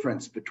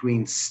difference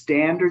between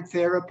standard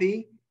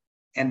therapy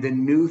and the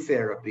new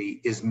therapy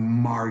is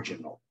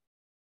marginal.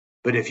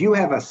 But if you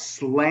have a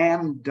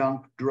slam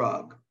dunk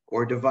drug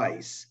or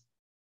device,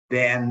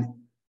 then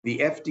the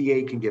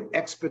FDA can give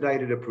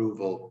expedited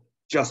approval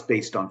just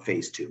based on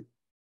phase 2.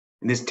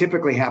 And this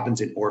typically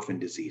happens in orphan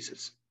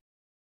diseases.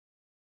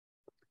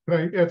 Can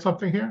I add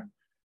something here?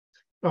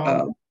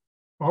 Our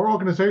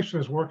organization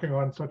is working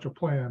on such a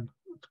plan.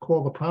 It's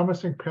called the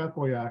Promising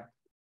Pathway Act.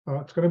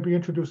 It's going to be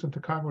introduced into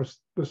Congress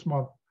this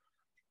month,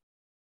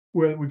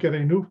 where we get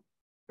a new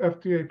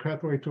FDA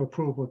pathway to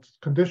approval. It's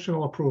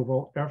conditional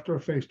approval after a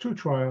phase 2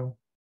 trial,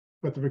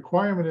 but the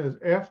requirement is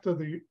after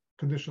the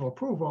conditional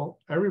approval,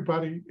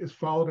 everybody is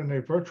followed in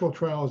a virtual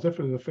trial as if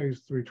it is a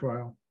phase 3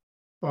 trial.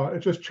 It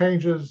just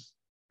changes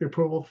the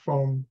approval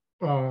from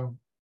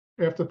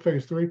after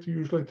phase 3 to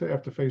usually to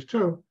after phase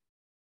 2,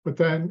 but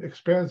then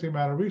expands the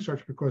amount of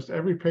research because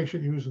every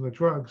patient using the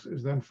drugs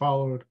is then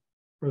followed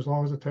for as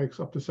long as it takes,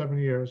 up to 7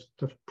 years,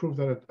 to prove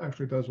that it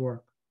actually does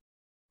work.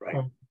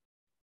 Right.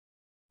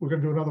 We're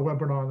going to do another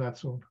webinar on that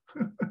soon.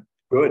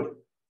 Good.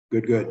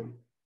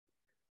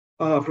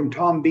 From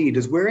Tom B,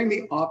 does wearing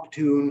the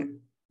Optune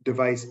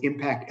device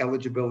impact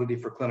eligibility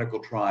for clinical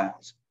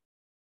trials?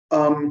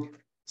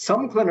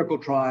 Some clinical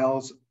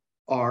trials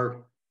are,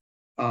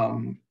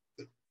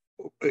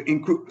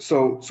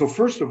 so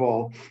first of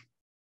all,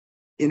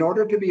 in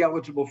order to be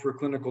eligible for a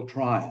clinical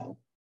trial,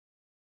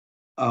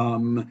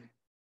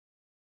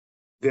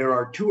 there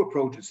are 2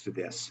 approaches to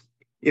this.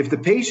 If the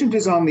patient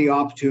is on the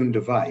Optune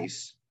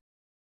device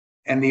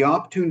and the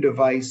Optune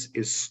device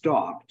is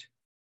stopped,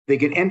 they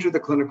can enter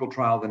the clinical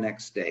trial the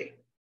next day.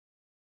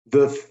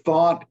 The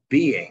thought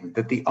being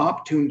that the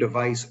Optune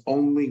device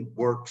only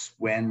works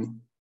when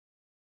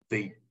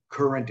the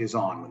current is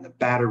on, when the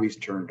battery's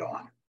turned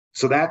on.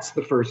 So that's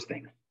the first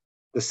thing.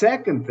 The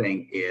second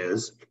thing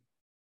is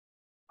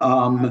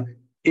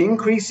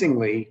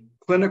increasingly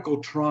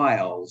clinical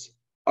trials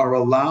are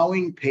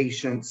allowing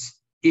patients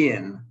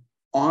in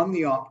on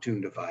the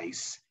Optune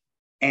device,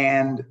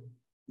 and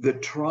the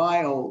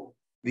trial,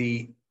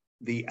 the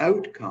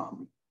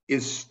outcome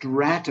is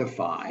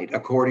stratified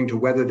according to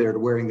whether they're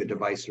wearing the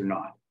device or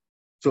not.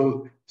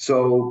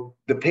 So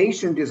the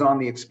patient is on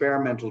the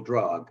experimental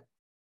drug,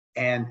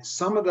 and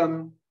some of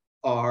them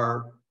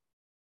are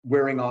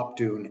wearing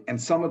Optune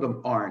and some of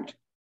them aren't.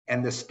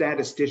 And the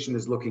statistician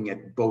is looking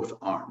at both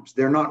arms.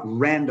 They're not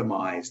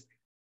randomized.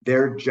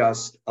 They're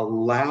just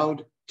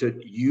allowed to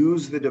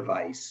use the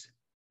device.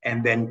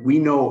 And then we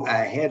know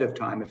ahead of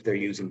time if they're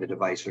using the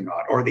device or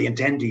not, or they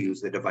intend to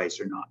use the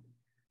device or not.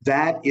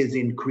 That is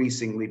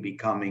increasingly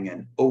becoming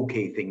an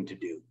okay thing to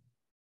do.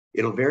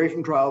 It'll vary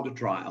from trial to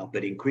trial,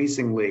 but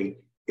increasingly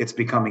it's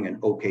becoming an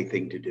okay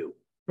thing to do.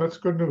 That's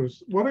good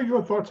news. What are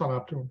your thoughts on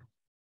Optune?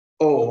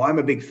 Oh, I'm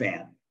a big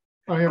fan.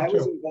 I am too. I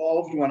was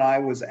involved when I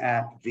was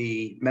at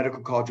the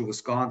Medical College of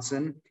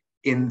Wisconsin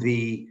in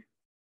the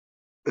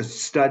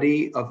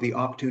study of the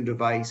Optune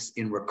device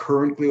in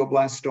recurrent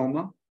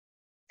glioblastoma.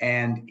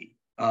 And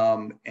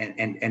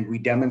we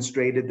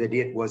demonstrated that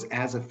it was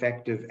as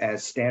effective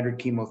as standard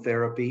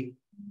chemotherapy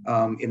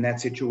in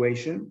that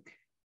situation.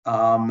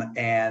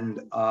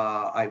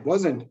 I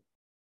wasn't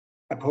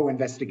a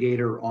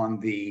co-investigator on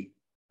the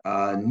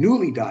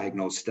newly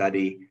diagnosed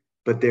study,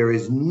 but there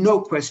is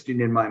no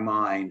question in my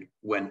mind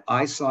when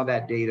I saw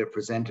that data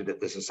presented at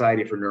the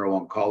Society for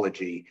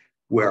Neuro-Oncology,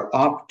 where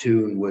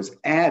Optune was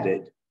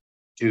added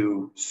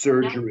to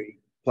surgery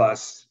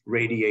plus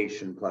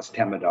radiation plus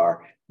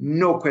Temodar,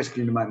 no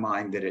question in my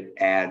mind that it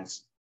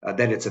adds,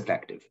 that it's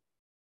effective.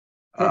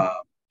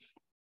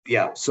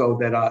 Yeah, so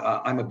that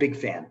I'm a big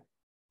fan.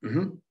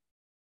 Mm-hmm.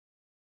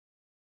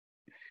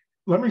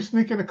 Let me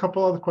sneak in a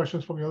couple other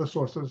questions from the other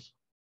sources.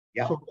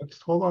 Yeah. So let's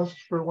hold on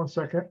for 1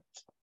 second.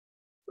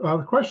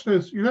 The question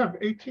is, you have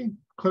 18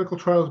 clinical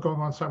trials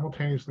going on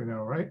simultaneously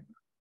now, right?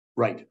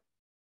 Right.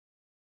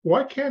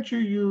 Why can't you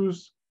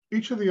use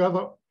each of the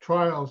other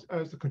trials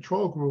as the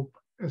control group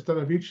instead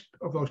of each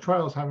of those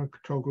trials having a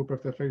control group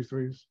if they're phase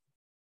 3s?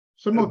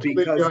 Similar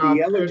because to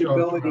the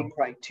eligibility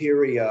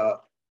criteria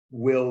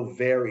will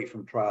vary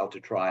from trial to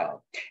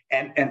trial.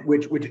 And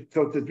which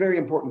so it's a very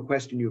important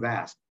question you've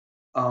asked.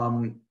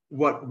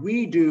 What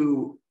we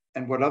do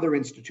and what other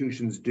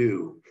institutions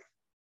do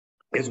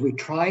is we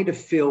try to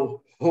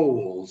fill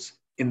holes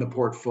in the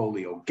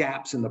portfolio,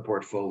 gaps in the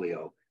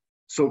portfolio.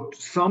 So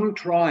some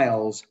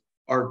trials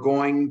are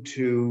going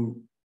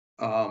to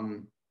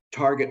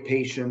target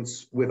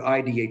patients with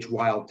IDH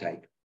wild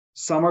type.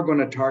 Some are going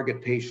to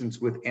target patients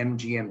with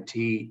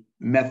MGMT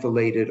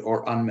methylated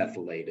or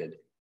unmethylated.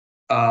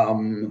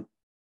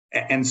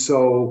 And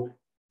so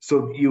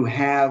you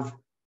have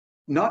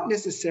not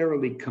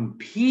necessarily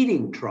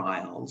competing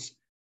trials,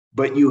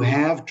 but you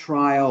have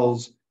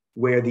trials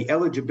where the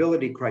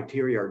eligibility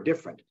criteria are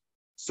different.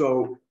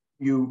 So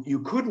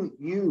you couldn't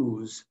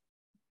use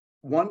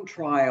one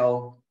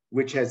trial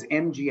which has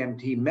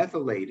MGMT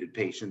methylated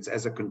patients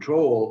as a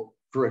control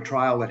for a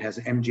trial that has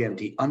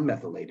MGMT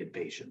unmethylated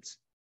patients,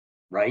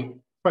 right?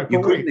 Right,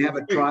 You couldn't have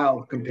a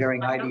trial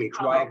comparing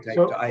IDH wild type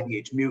to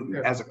IDH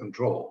mutant as a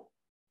control.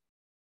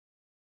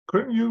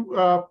 Couldn't you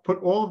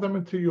put all of them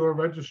into your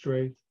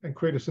registry and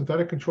create a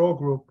synthetic control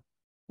group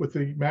with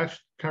the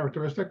matched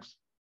characteristics?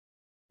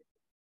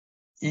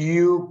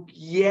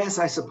 Yes,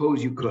 I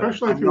suppose you could.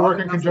 Especially if you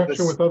work in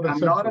conjunction with other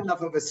centers. I'm not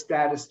enough of a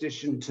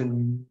statistician to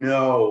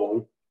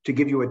know, to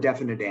give you a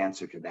definite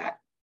answer to that.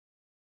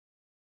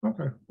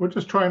 Okay, we're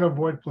just trying to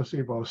avoid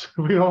placebos.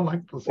 We don't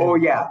like placebos. Oh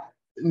yeah,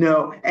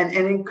 no, and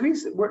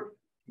increase, we're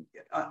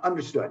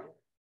understood.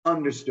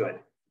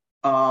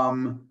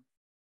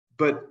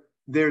 But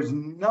there's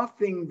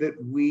nothing that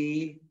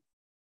we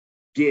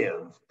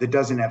give that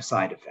doesn't have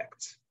side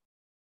effects.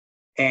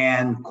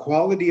 And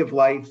quality of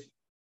life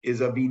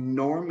is of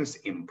enormous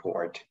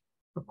import,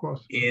 of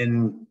course,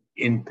 in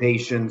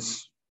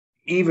patients,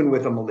 even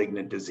with a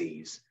malignant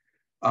disease.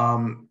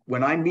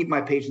 When I meet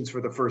my patients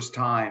for the first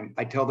time,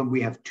 I tell them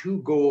we have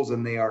two goals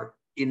and they are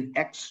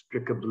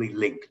inextricably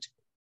linked.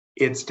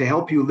 It's to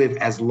help you live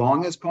as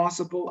long as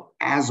possible,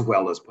 as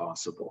well as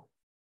possible.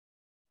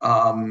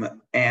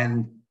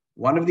 And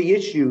one of the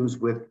issues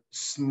with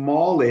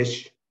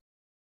smallish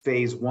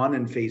phase 1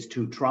 and phase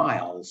 2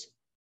 trials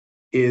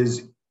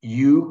is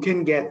you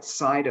can get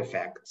side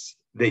effects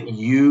that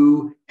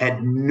you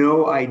had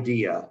no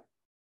idea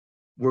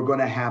were going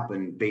to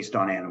happen based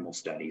on animal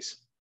studies.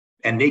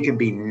 And they can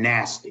be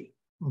nasty.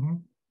 Mm-hmm.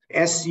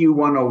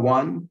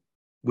 SU-101,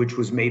 which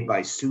was made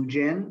by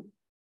Sugen,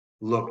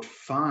 looked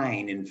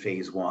fine in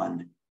phase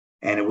 1.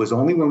 And it was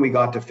only when we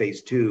got to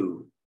phase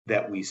 2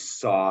 that we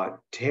saw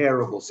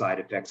terrible side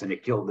effects and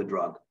it killed the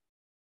drug.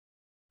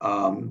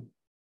 I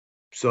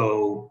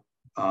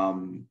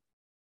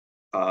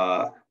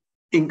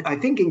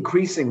think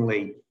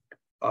increasingly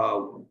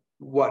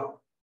what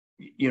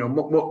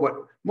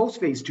most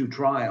phase 2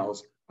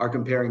 trials are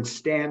comparing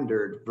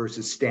standard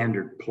versus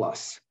standard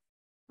plus.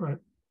 Right.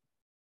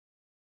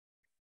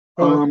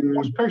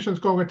 Most patients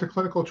going into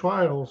clinical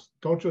trials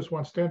don't just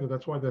want standard.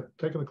 That's why they're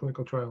taking the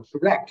clinical trials.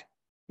 Correct.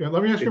 Yeah,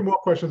 let me ask you more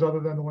questions other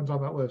than the ones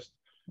on that list.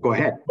 Go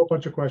ahead. A whole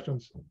bunch of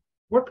questions.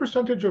 What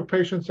percentage of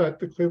patients at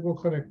the Cleveland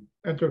Clinic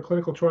enter a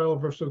clinical trial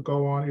versus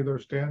go on either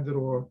standard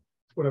or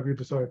whatever you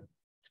decide?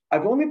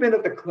 I've only been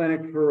at the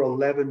clinic for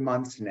 11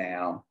 months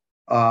now.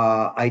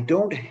 I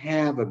don't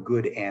have a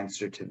good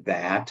answer to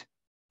that.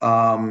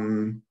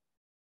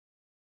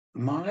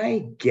 My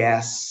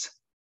guess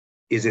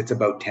is it's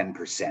about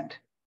 10%.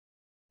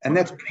 And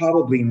that's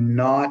probably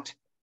not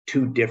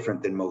too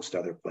different than most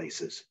other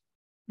places.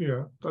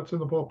 Yeah, that's in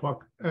the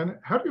ballpark. And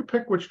how do you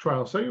pick which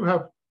trial? Say you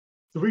have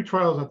 3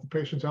 trials that the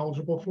patient's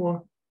eligible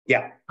for.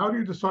 Yeah. How do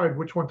you decide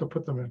which one to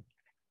put them in?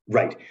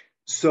 Right.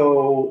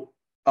 So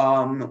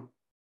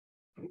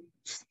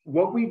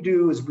what we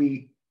do is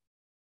we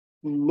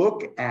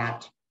look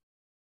at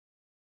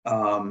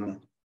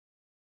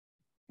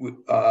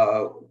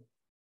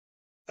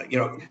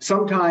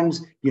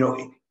sometimes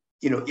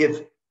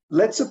if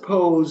let's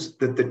suppose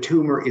that the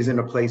tumor is in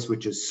a place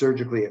which is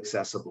surgically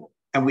accessible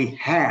and we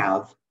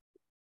have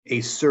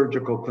a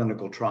surgical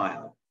clinical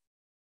trial,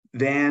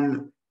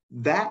 then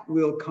that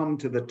will come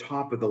to the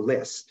top of the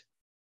list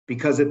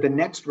because at the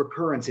next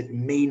recurrence, it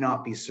may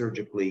not be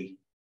surgically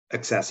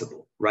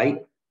accessible,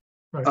 right?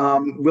 Right.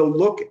 We'll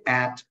look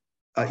at,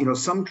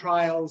 some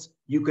trials,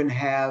 you can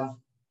have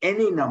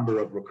any number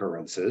of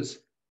recurrences.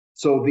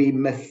 So the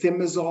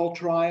methimazole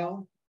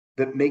trial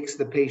that makes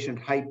the patient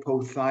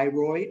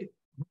hypothyroid,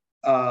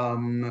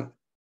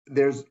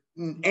 there's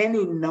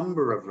any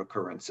number of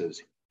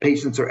recurrences.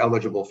 Patients are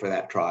eligible for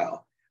that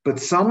trial. But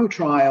some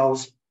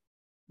trials,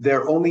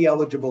 they're only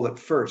eligible at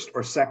first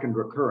or second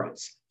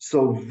recurrence.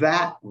 So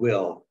that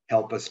will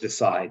help us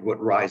decide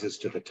what rises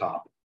to the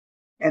top.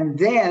 And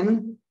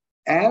then,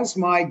 as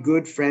my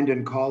good friend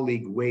and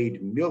colleague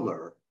Wade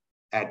Miller,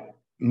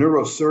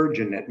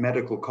 neurosurgeon at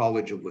Medical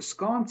College of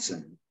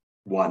Wisconsin,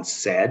 once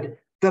said,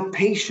 the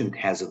patient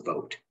has a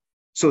vote.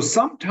 So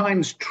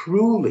sometimes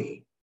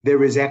truly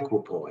there is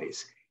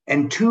equipoise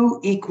and 2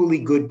 equally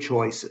good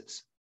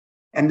choices.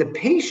 And the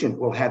patient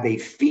will have a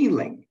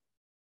feeling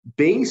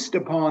based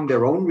upon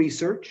their own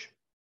research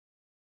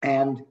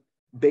and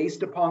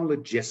based upon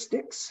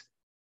logistics.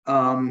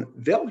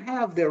 They'll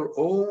have their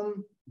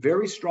own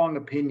very strong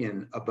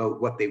opinion about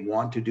what they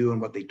want to do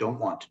and what they don't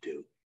want to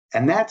do.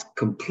 And that's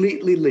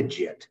completely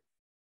legit.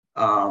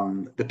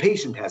 The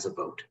patient has a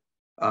vote.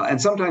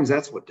 And sometimes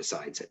that's what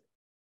decides it.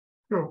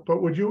 Sure,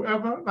 but would you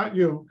ever, not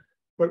you,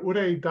 but would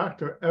a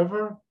doctor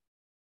ever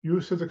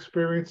use his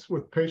experience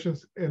with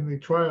patients in the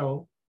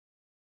trial,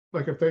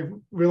 like if they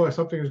realize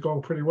something is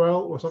going pretty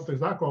well or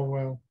something's not going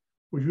well,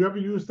 would you ever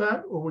use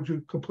that or would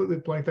you completely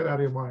blank that out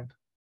of your mind?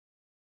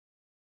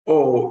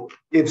 Oh,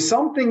 if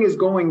something is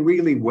going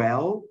really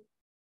well,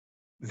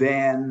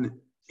 then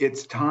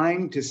it's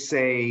time to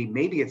say,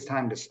 maybe it's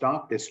time to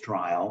stop this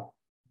trial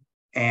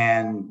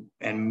and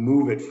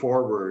move it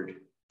forward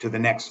to the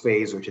next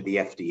phase or to the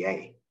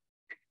FDA.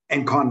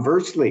 And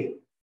conversely,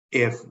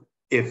 if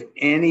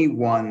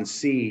anyone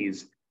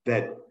sees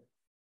that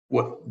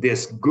what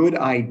this good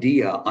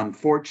idea,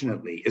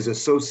 unfortunately, is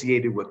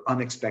associated with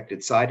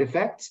unexpected side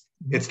effects,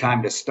 it's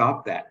time to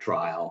stop that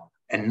trial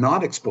and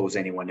not expose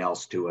anyone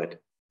else to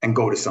it and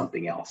go to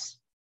something else.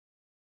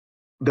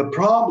 The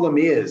problem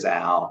is,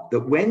 Al,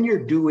 that when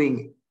you're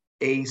doing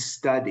a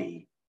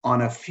study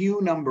on a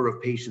few number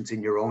of patients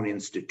in your own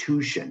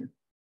institution,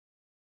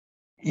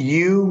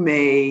 you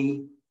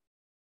may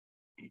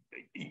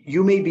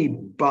be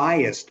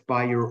biased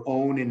by your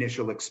own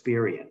initial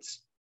experience.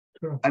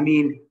 Sure. I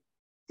mean,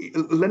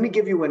 let me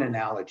give you an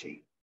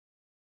analogy.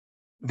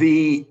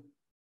 The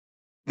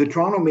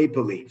Toronto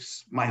Maple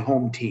Leafs, my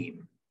home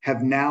team,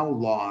 have now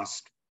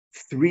lost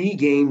 3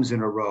 games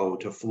in a row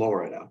to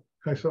Florida.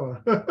 I saw.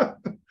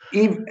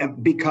 Even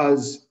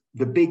because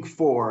the big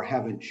 4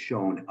 haven't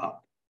shown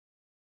up.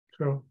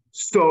 Sure.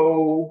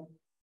 So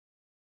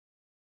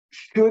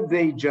should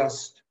they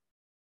just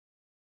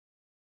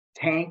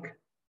tank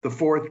the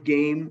 4th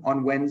game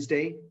on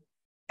Wednesday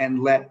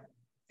and let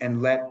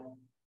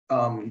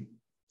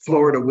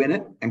Florida win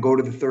it and go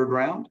to the 3rd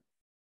round?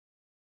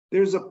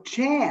 There's a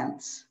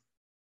chance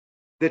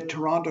that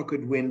Toronto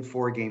could win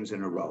 4 games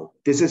in a row.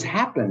 This has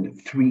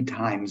happened 3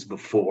 times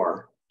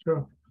before.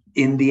 Sure.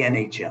 In the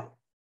NHL.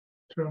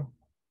 Sure.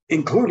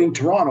 Including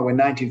Toronto in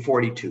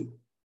 1942.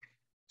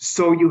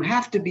 So you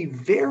have to be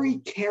very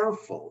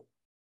careful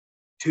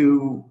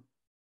to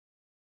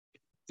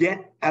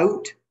get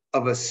out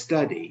of a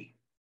study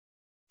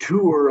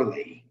too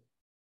early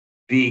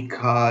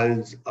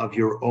because of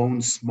your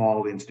own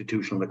small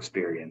institutional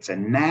experience.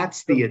 And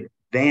that's the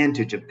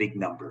advantage of big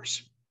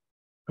numbers.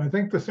 I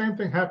think the same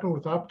thing happened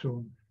with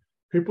Optune.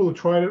 People who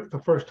tried it the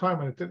first time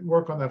and it didn't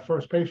work on that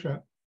first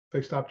patient,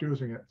 they stopped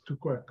using it too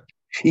quick.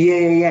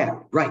 Yeah.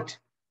 Right.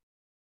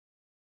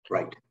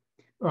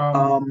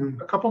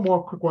 A couple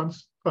more quick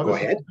ones. Go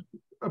ahead.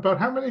 About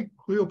how many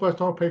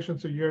glioblastoma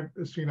patients a year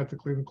is seen at the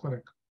Cleveland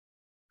Clinic?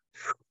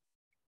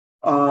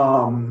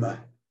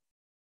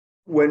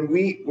 when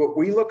we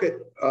look at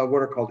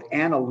what are called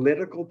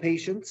analytical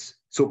patients,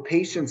 so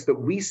patients that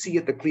we see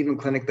at the Cleveland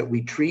Clinic that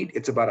we treat,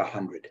 it's about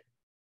 100.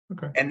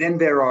 Okay. And then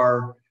there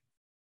are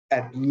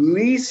at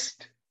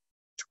least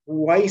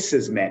twice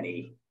as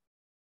many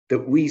that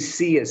we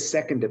see as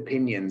second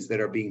opinions that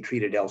are being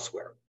treated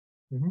elsewhere.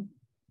 Mm-hmm.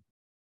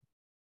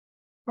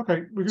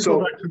 Okay, we can So,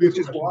 go back to these which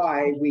is questions.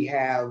 why we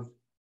have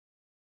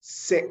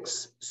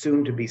 6,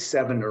 soon to be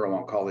 7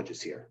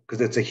 neuro-oncologists here,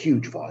 because it's a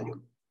huge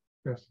volume.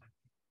 Yes.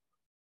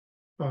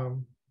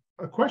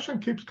 A question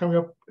keeps coming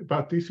up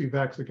about DC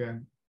Vax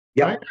again.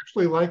 Yep. I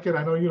actually like it.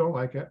 I know you don't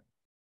like it.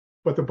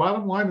 But the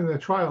bottom line in the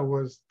trial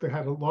was they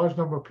had a large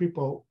number of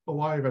people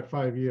alive at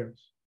 5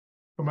 years.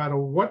 No matter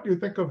what you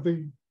think of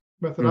the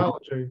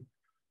methodology,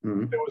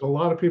 Mm-hmm. there was a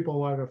lot of people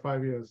alive at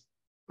 5 years.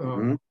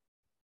 Mm-hmm.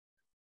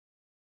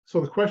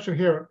 So the question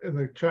here in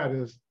the chat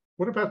is,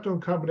 what about doing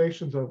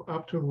combinations of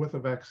Optune with a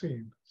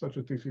vaccine, such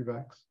as DC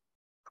Vax?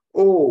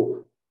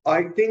 Oh,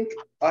 I think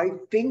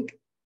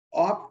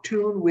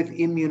Optune with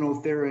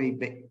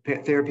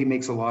immunotherapy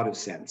makes a lot of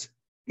sense.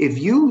 If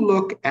you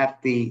look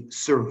at the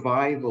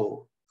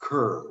survival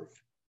curve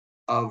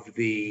of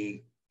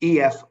the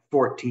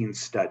EF14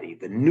 study,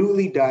 the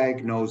newly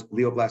diagnosed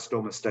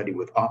glioblastoma study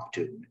with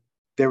Optune,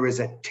 there is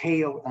a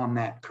tail on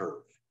that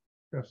curve.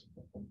 Yes.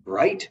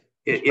 Right?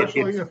 It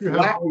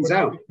flattens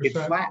out. It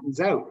flattens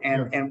out.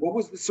 And what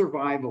was the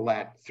survival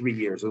at 3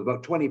 years? It was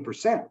about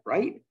 20%,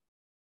 right?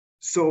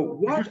 So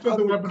what you did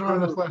the webinar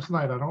on this last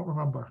night. I don't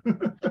remember.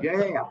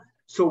 Yeah.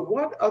 So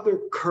what other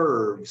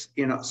curves,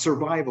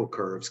 survival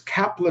curves,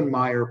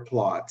 Kaplan-Meier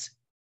plots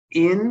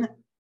in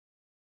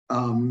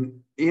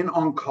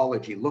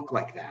oncology look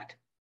like that?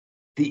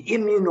 The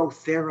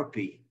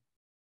immunotherapy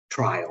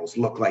trials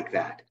look like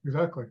that.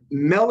 Exactly.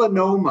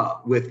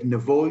 Melanoma with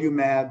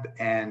nivolumab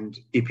and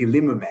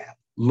ipilimumab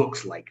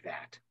looks like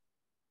that.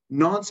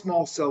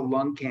 Non-small cell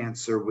lung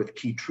cancer with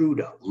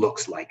Keytruda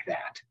looks like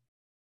that.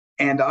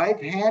 And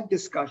I've had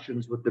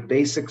discussions with the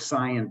basic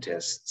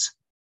scientists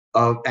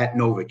at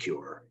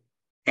Novacure.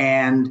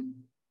 And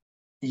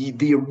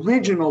the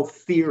original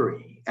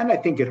theory, and I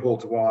think it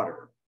holds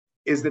water,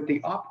 is that the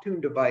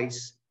Optune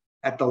device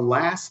at the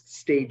last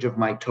stage of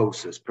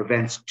mitosis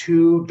prevents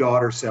 2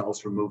 daughter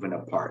cells from moving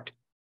apart.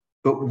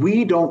 But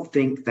we don't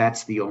think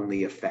that's the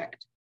only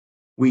effect.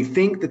 We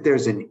think that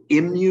there's an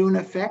immune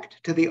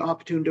effect to the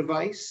Optune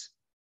device.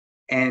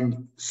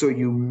 And so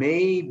you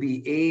may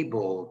be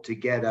able to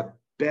get a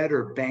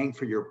better bang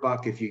for your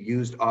buck if you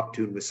used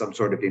Optune with some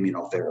sort of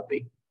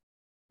immunotherapy.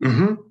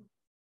 Mm-hmm.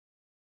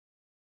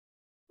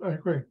 I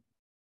agree.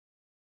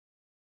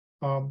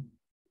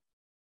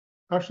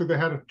 Actually, they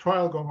had a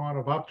trial going on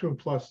of Optune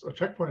plus a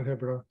checkpoint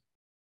inhibitor,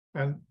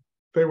 and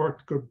they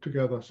worked good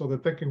together. So the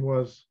thinking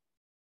was,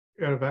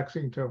 add a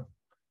vaccine too.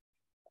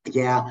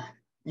 Yeah,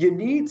 you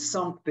need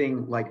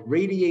something like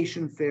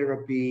radiation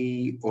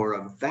therapy or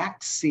a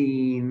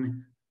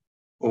vaccine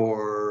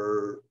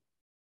or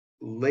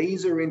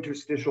laser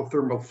interstitial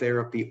thermal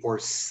therapy or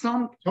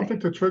something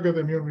to trigger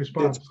the immune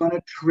response. That's going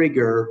to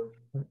trigger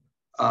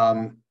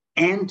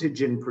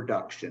antigen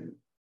production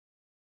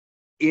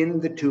in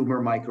the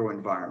tumor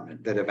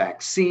microenvironment that a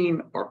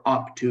vaccine or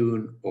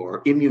Optune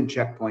or immune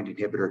checkpoint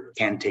inhibitor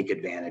can take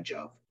advantage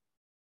of.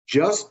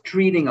 Just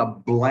treating a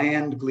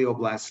bland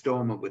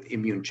glioblastoma with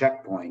immune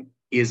checkpoint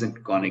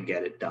isn't going to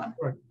get it done.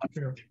 Right.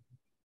 Yeah.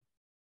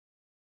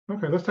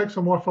 Okay, let's take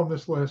some more from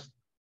this list.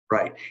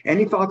 Right.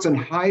 Any thoughts on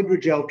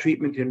hydrogel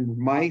treatment in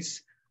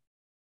mice?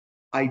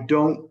 I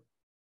don't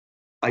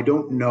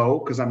know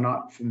because I'm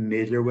not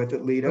familiar with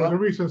it, Lita. There's a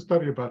recent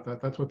study about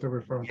that. That's what they're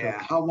referring to. Yeah.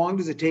 How long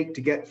does it take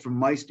to get from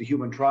mice to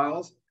human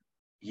trials?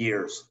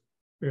 Years.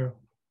 Yeah.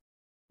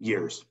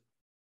 Years.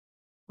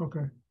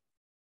 Okay.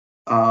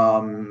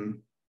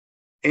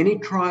 Any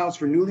trials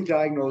for newly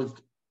diagnosed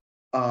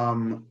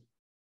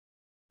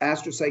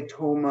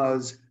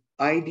astrocytomas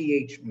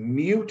IDH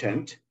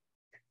mutant?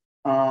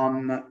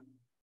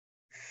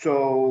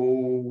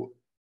 So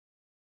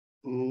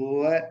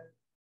let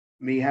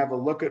me have a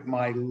look at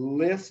my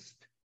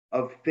list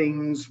of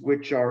things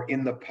which are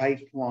in the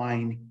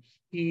pipeline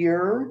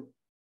here.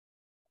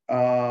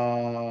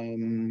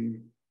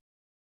 And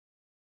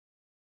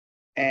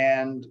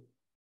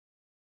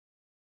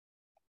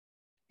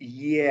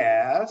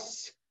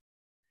yes,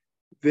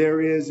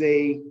 there is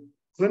a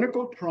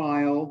clinical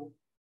trial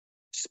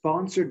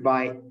sponsored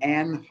by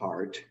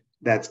ANHEART.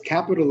 That's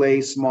capital A,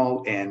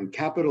 small n,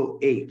 capital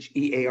H,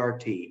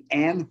 EART,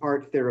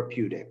 ANHEART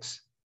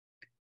Therapeutics,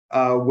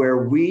 where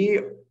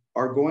we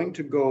are going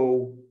to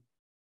go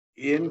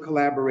in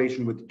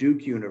collaboration with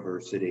Duke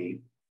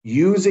University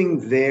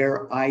using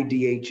their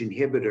IDH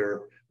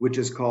inhibitor, which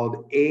is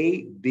called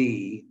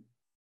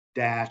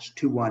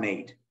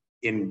AB-218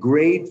 in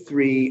grade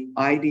 3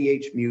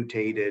 IDH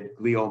mutated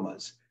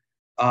gliomas.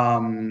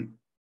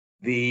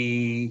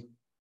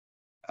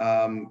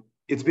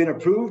 It's been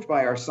approved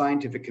by our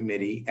scientific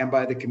committee and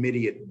by the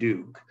committee at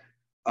Duke.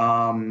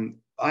 I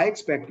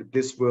expect that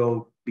this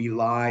will be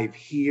live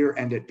here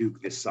and at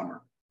Duke this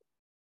summer.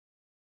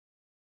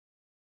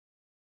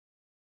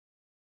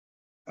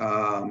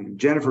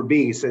 Jennifer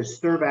B says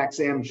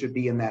Cervax-M should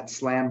be in that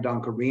slam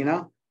dunk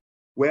arena.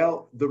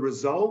 Well, the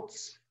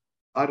results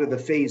out of the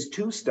phase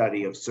 2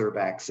 study of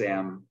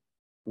Cervax-M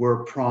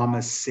were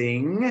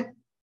promising.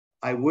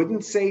 I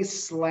wouldn't say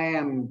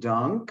slam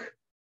dunk,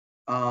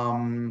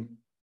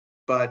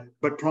 but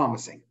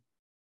promising.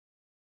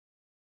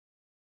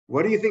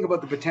 What do you think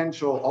about the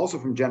potential, also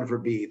from Jennifer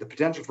B, the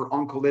potential for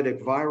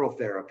oncolytic viral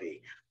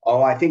therapy?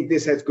 Oh, I think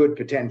this has good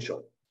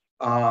potential.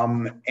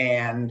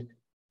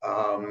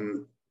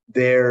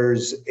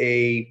 There's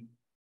a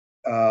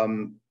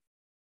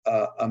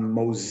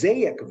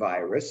mosaic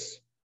virus,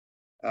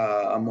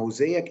 a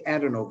mosaic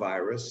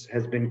adenovirus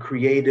has been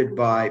created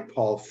by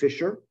Paul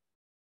Fisher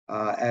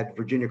at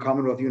Virginia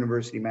Commonwealth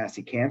University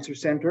Massey Cancer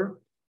Center.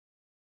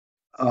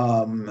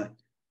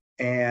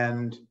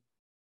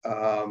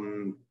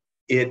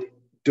 It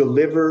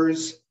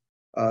delivers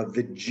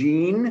the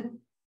gene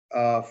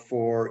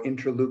for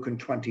interleukin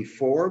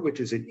 24, which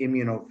is an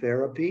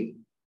immunotherapy,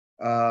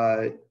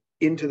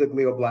 into the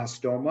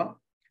glioblastoma.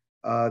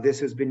 This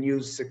has been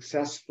used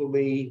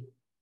successfully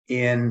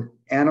in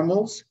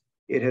animals.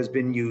 It has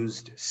been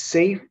used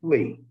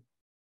safely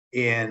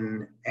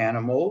in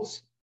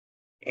animals.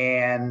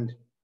 And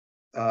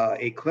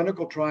a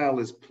clinical trial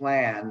is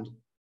planned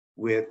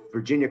with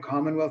Virginia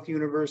Commonwealth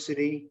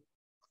University,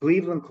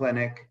 Cleveland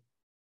Clinic,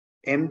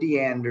 MD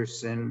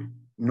Anderson,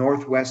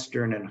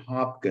 Northwestern, and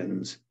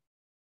Hopkins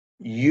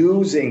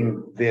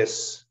using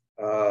this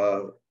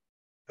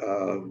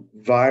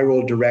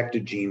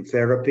viral-directed gene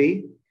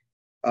therapy.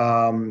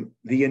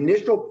 The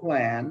initial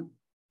plan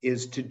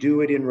is to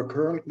do it in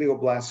recurrent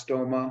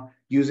glioblastoma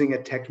using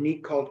a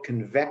technique called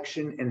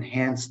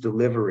convection-enhanced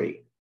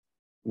delivery,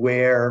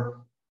 where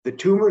the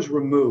tumor is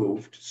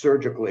removed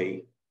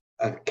surgically,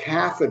 a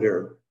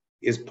catheter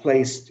is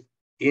placed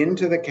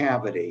into the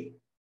cavity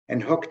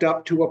and hooked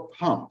up to a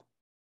pump.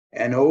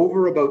 And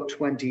over about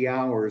 20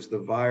 hours, the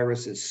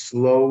virus is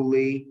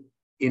slowly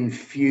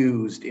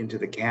infused into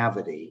the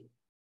cavity.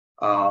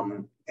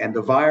 And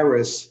the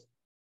virus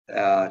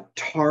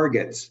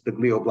targets the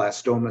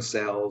glioblastoma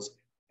cells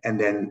and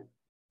then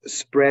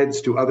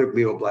spreads to other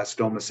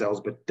glioblastoma cells,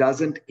 but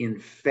doesn't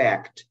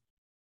infect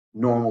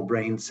normal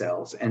brain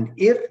cells. And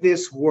if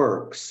this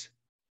works,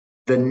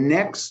 the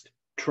next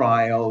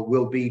trial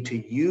will be to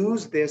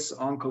use this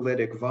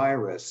oncolytic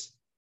virus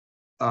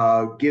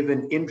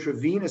given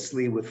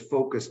intravenously with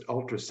focused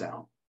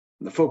ultrasound.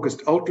 And the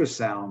focused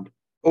ultrasound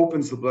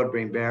opens the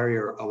blood-brain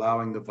barrier,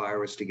 allowing the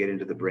virus to get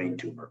into the brain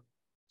tumor.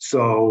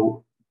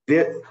 So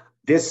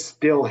this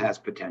still has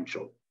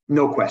potential,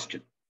 no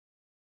question.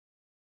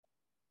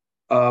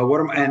 So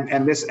that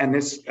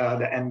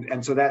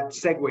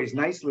segues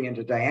nicely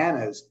into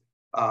Diana's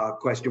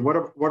question. What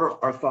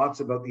are our thoughts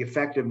about the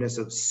effectiveness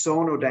of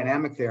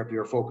sonodynamic therapy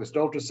or focused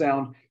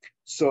ultrasound?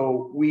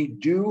 So we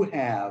do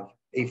have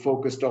a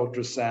focused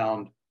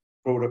ultrasound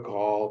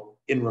protocol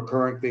in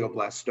recurrent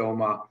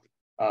glioblastoma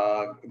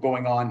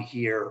going on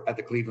here at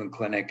the Cleveland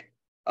Clinic.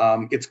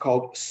 It's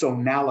called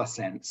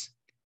Sonalisense.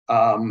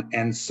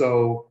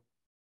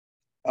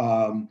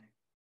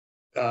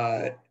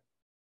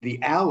 The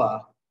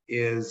ALA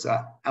is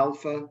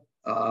alpha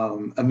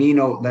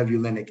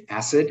aminolevulinic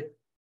acid,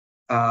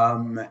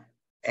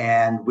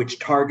 and which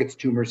targets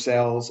tumor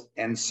cells.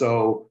 And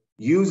so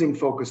using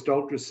focused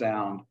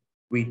ultrasound,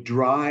 we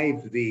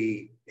drive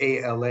the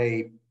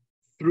ALA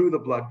through the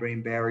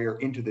blood-brain barrier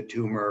into the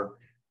tumor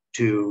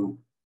to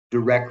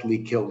directly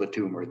kill the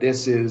tumor.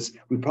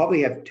 We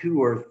probably have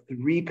 2 or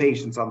 3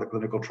 patients on the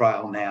clinical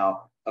trial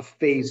now, a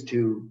phase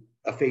 2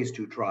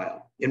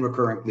 trial in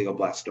recurrent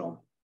glioblastoma.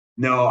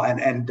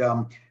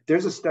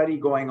 There's a study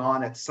going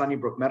on at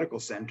Sunnybrook Medical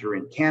Center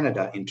in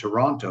Canada, in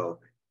Toronto,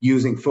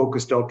 using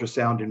focused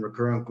ultrasound in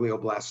recurrent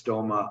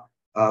glioblastoma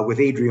with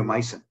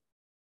adriamycin,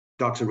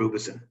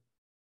 doxorubicin,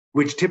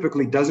 which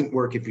typically doesn't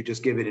work if you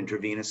just give it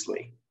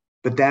intravenously.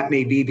 But that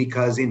may be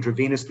because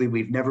intravenously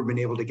we've never been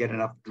able to get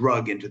enough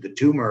drug into the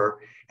tumor,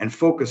 and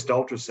focused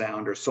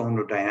ultrasound or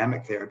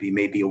sonodynamic therapy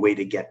may be a way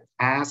to get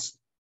past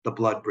the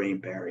blood-brain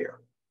barrier.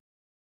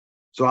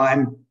 So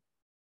I'm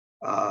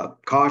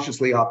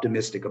cautiously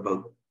optimistic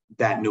about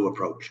that new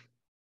approach.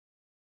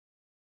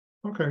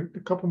 Okay, a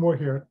couple more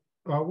here.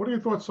 What are your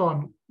thoughts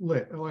on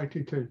LIT,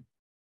 L-I-T-T?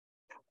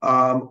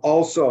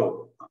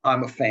 Also,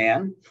 I'm a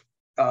fan.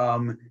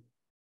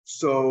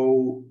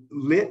 So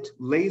LIT,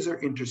 laser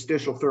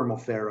interstitial thermal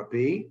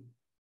therapy,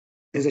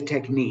 is a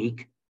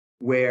technique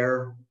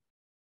where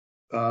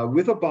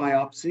with a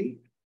biopsy,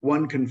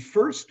 one can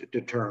first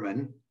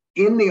determine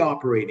in the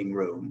operating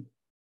room,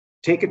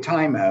 take a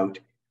timeout,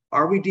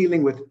 are we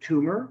dealing with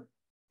tumor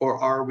or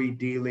are we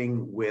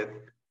dealing with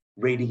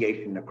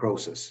radiation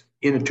necrosis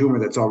in a tumor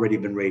that's already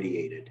been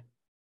radiated?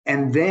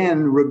 And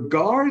then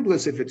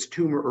regardless if it's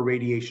tumor or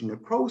radiation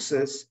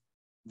necrosis,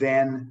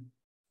 then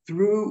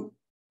through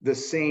the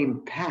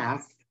same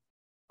path,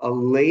 a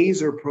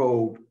laser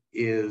probe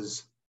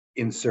is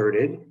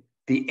inserted.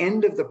 The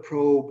end of the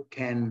probe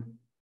can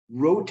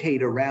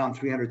rotate around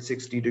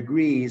 360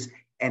 degrees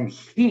and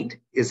heat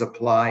is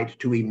applied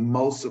to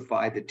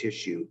emulsify the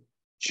tissue.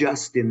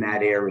 just in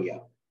that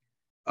area.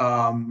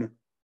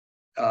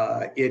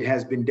 It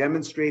has been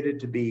demonstrated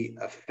to be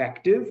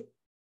effective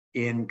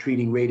in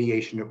treating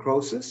radiation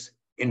necrosis,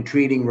 in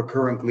treating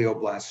recurrent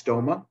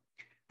glioblastoma.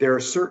 There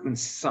are certain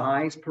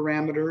size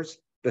parameters.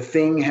 The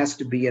thing has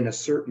to be in a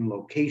certain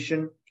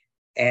location,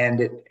 and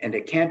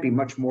it can't be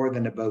much more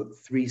than about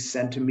 3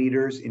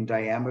 centimeters in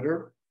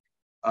diameter.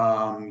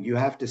 You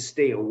have to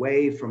stay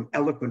away from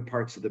eloquent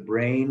parts of the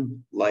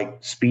brain,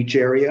 like speech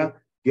area.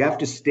 You have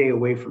to stay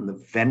away from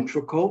the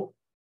ventricle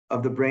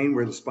of the brain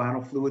where the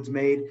spinal fluid's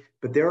made.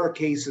 But there are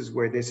cases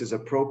where this is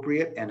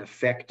appropriate and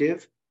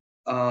effective.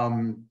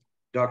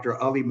 Dr.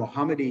 Ali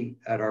Mohammadi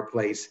at our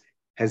place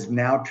has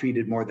now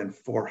treated more than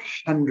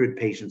 400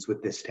 patients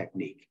with this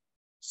technique.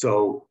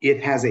 So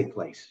it has a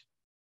place.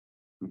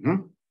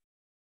 Mm-hmm.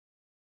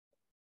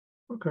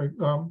 Okay,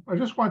 I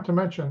just wanted to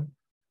mention,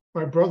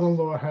 my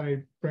brother-in-law had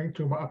a brain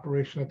tumor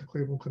operation at the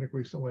Cleveland Clinic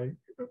recently,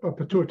 a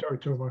pituitary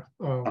tumor,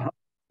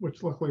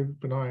 which luckily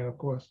benign, of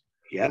course.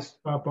 Yes.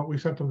 But we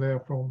sent him there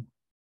from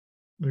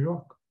New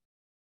York.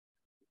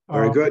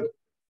 Very good.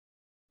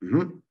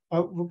 Mm-hmm.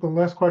 The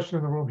last question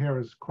in the room here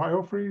is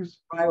cryofreeze.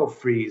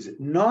 Cryofreeze,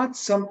 not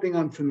something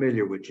I'm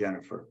familiar with,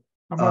 Jennifer.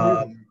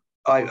 I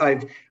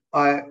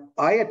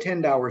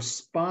attend our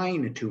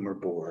spine tumor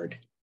board,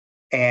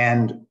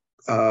 and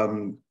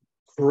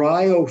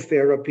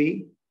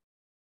cryotherapy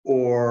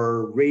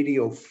or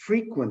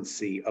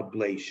radiofrequency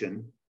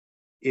ablation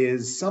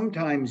is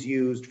sometimes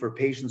used for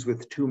patients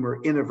with tumor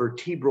in a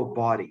vertebral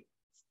body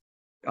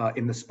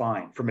in the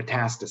spine for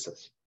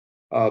metastasis.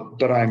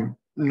 But I'm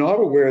not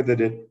aware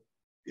that it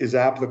is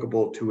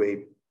applicable to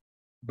a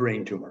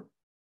brain tumor.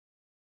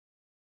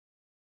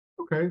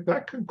 Okay,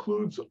 that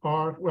concludes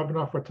our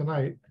webinar for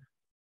tonight.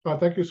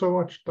 Thank you so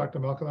much, Dr.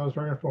 Malkin. That was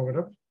very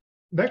informative.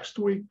 Next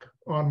week,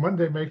 on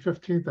Monday, May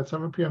 15th at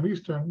 7 p.m.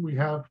 Eastern, we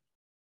have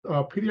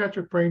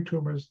Pediatric Brain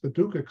Tumors, the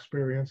Duke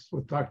Experience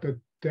with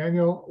Dr.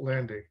 Daniel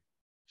Landy.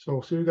 So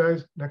we'll see you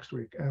guys next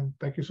week. And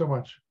thank you so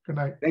much. Good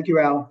night. Thank you,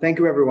 Al. Thank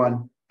you,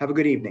 everyone. Have a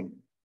good evening.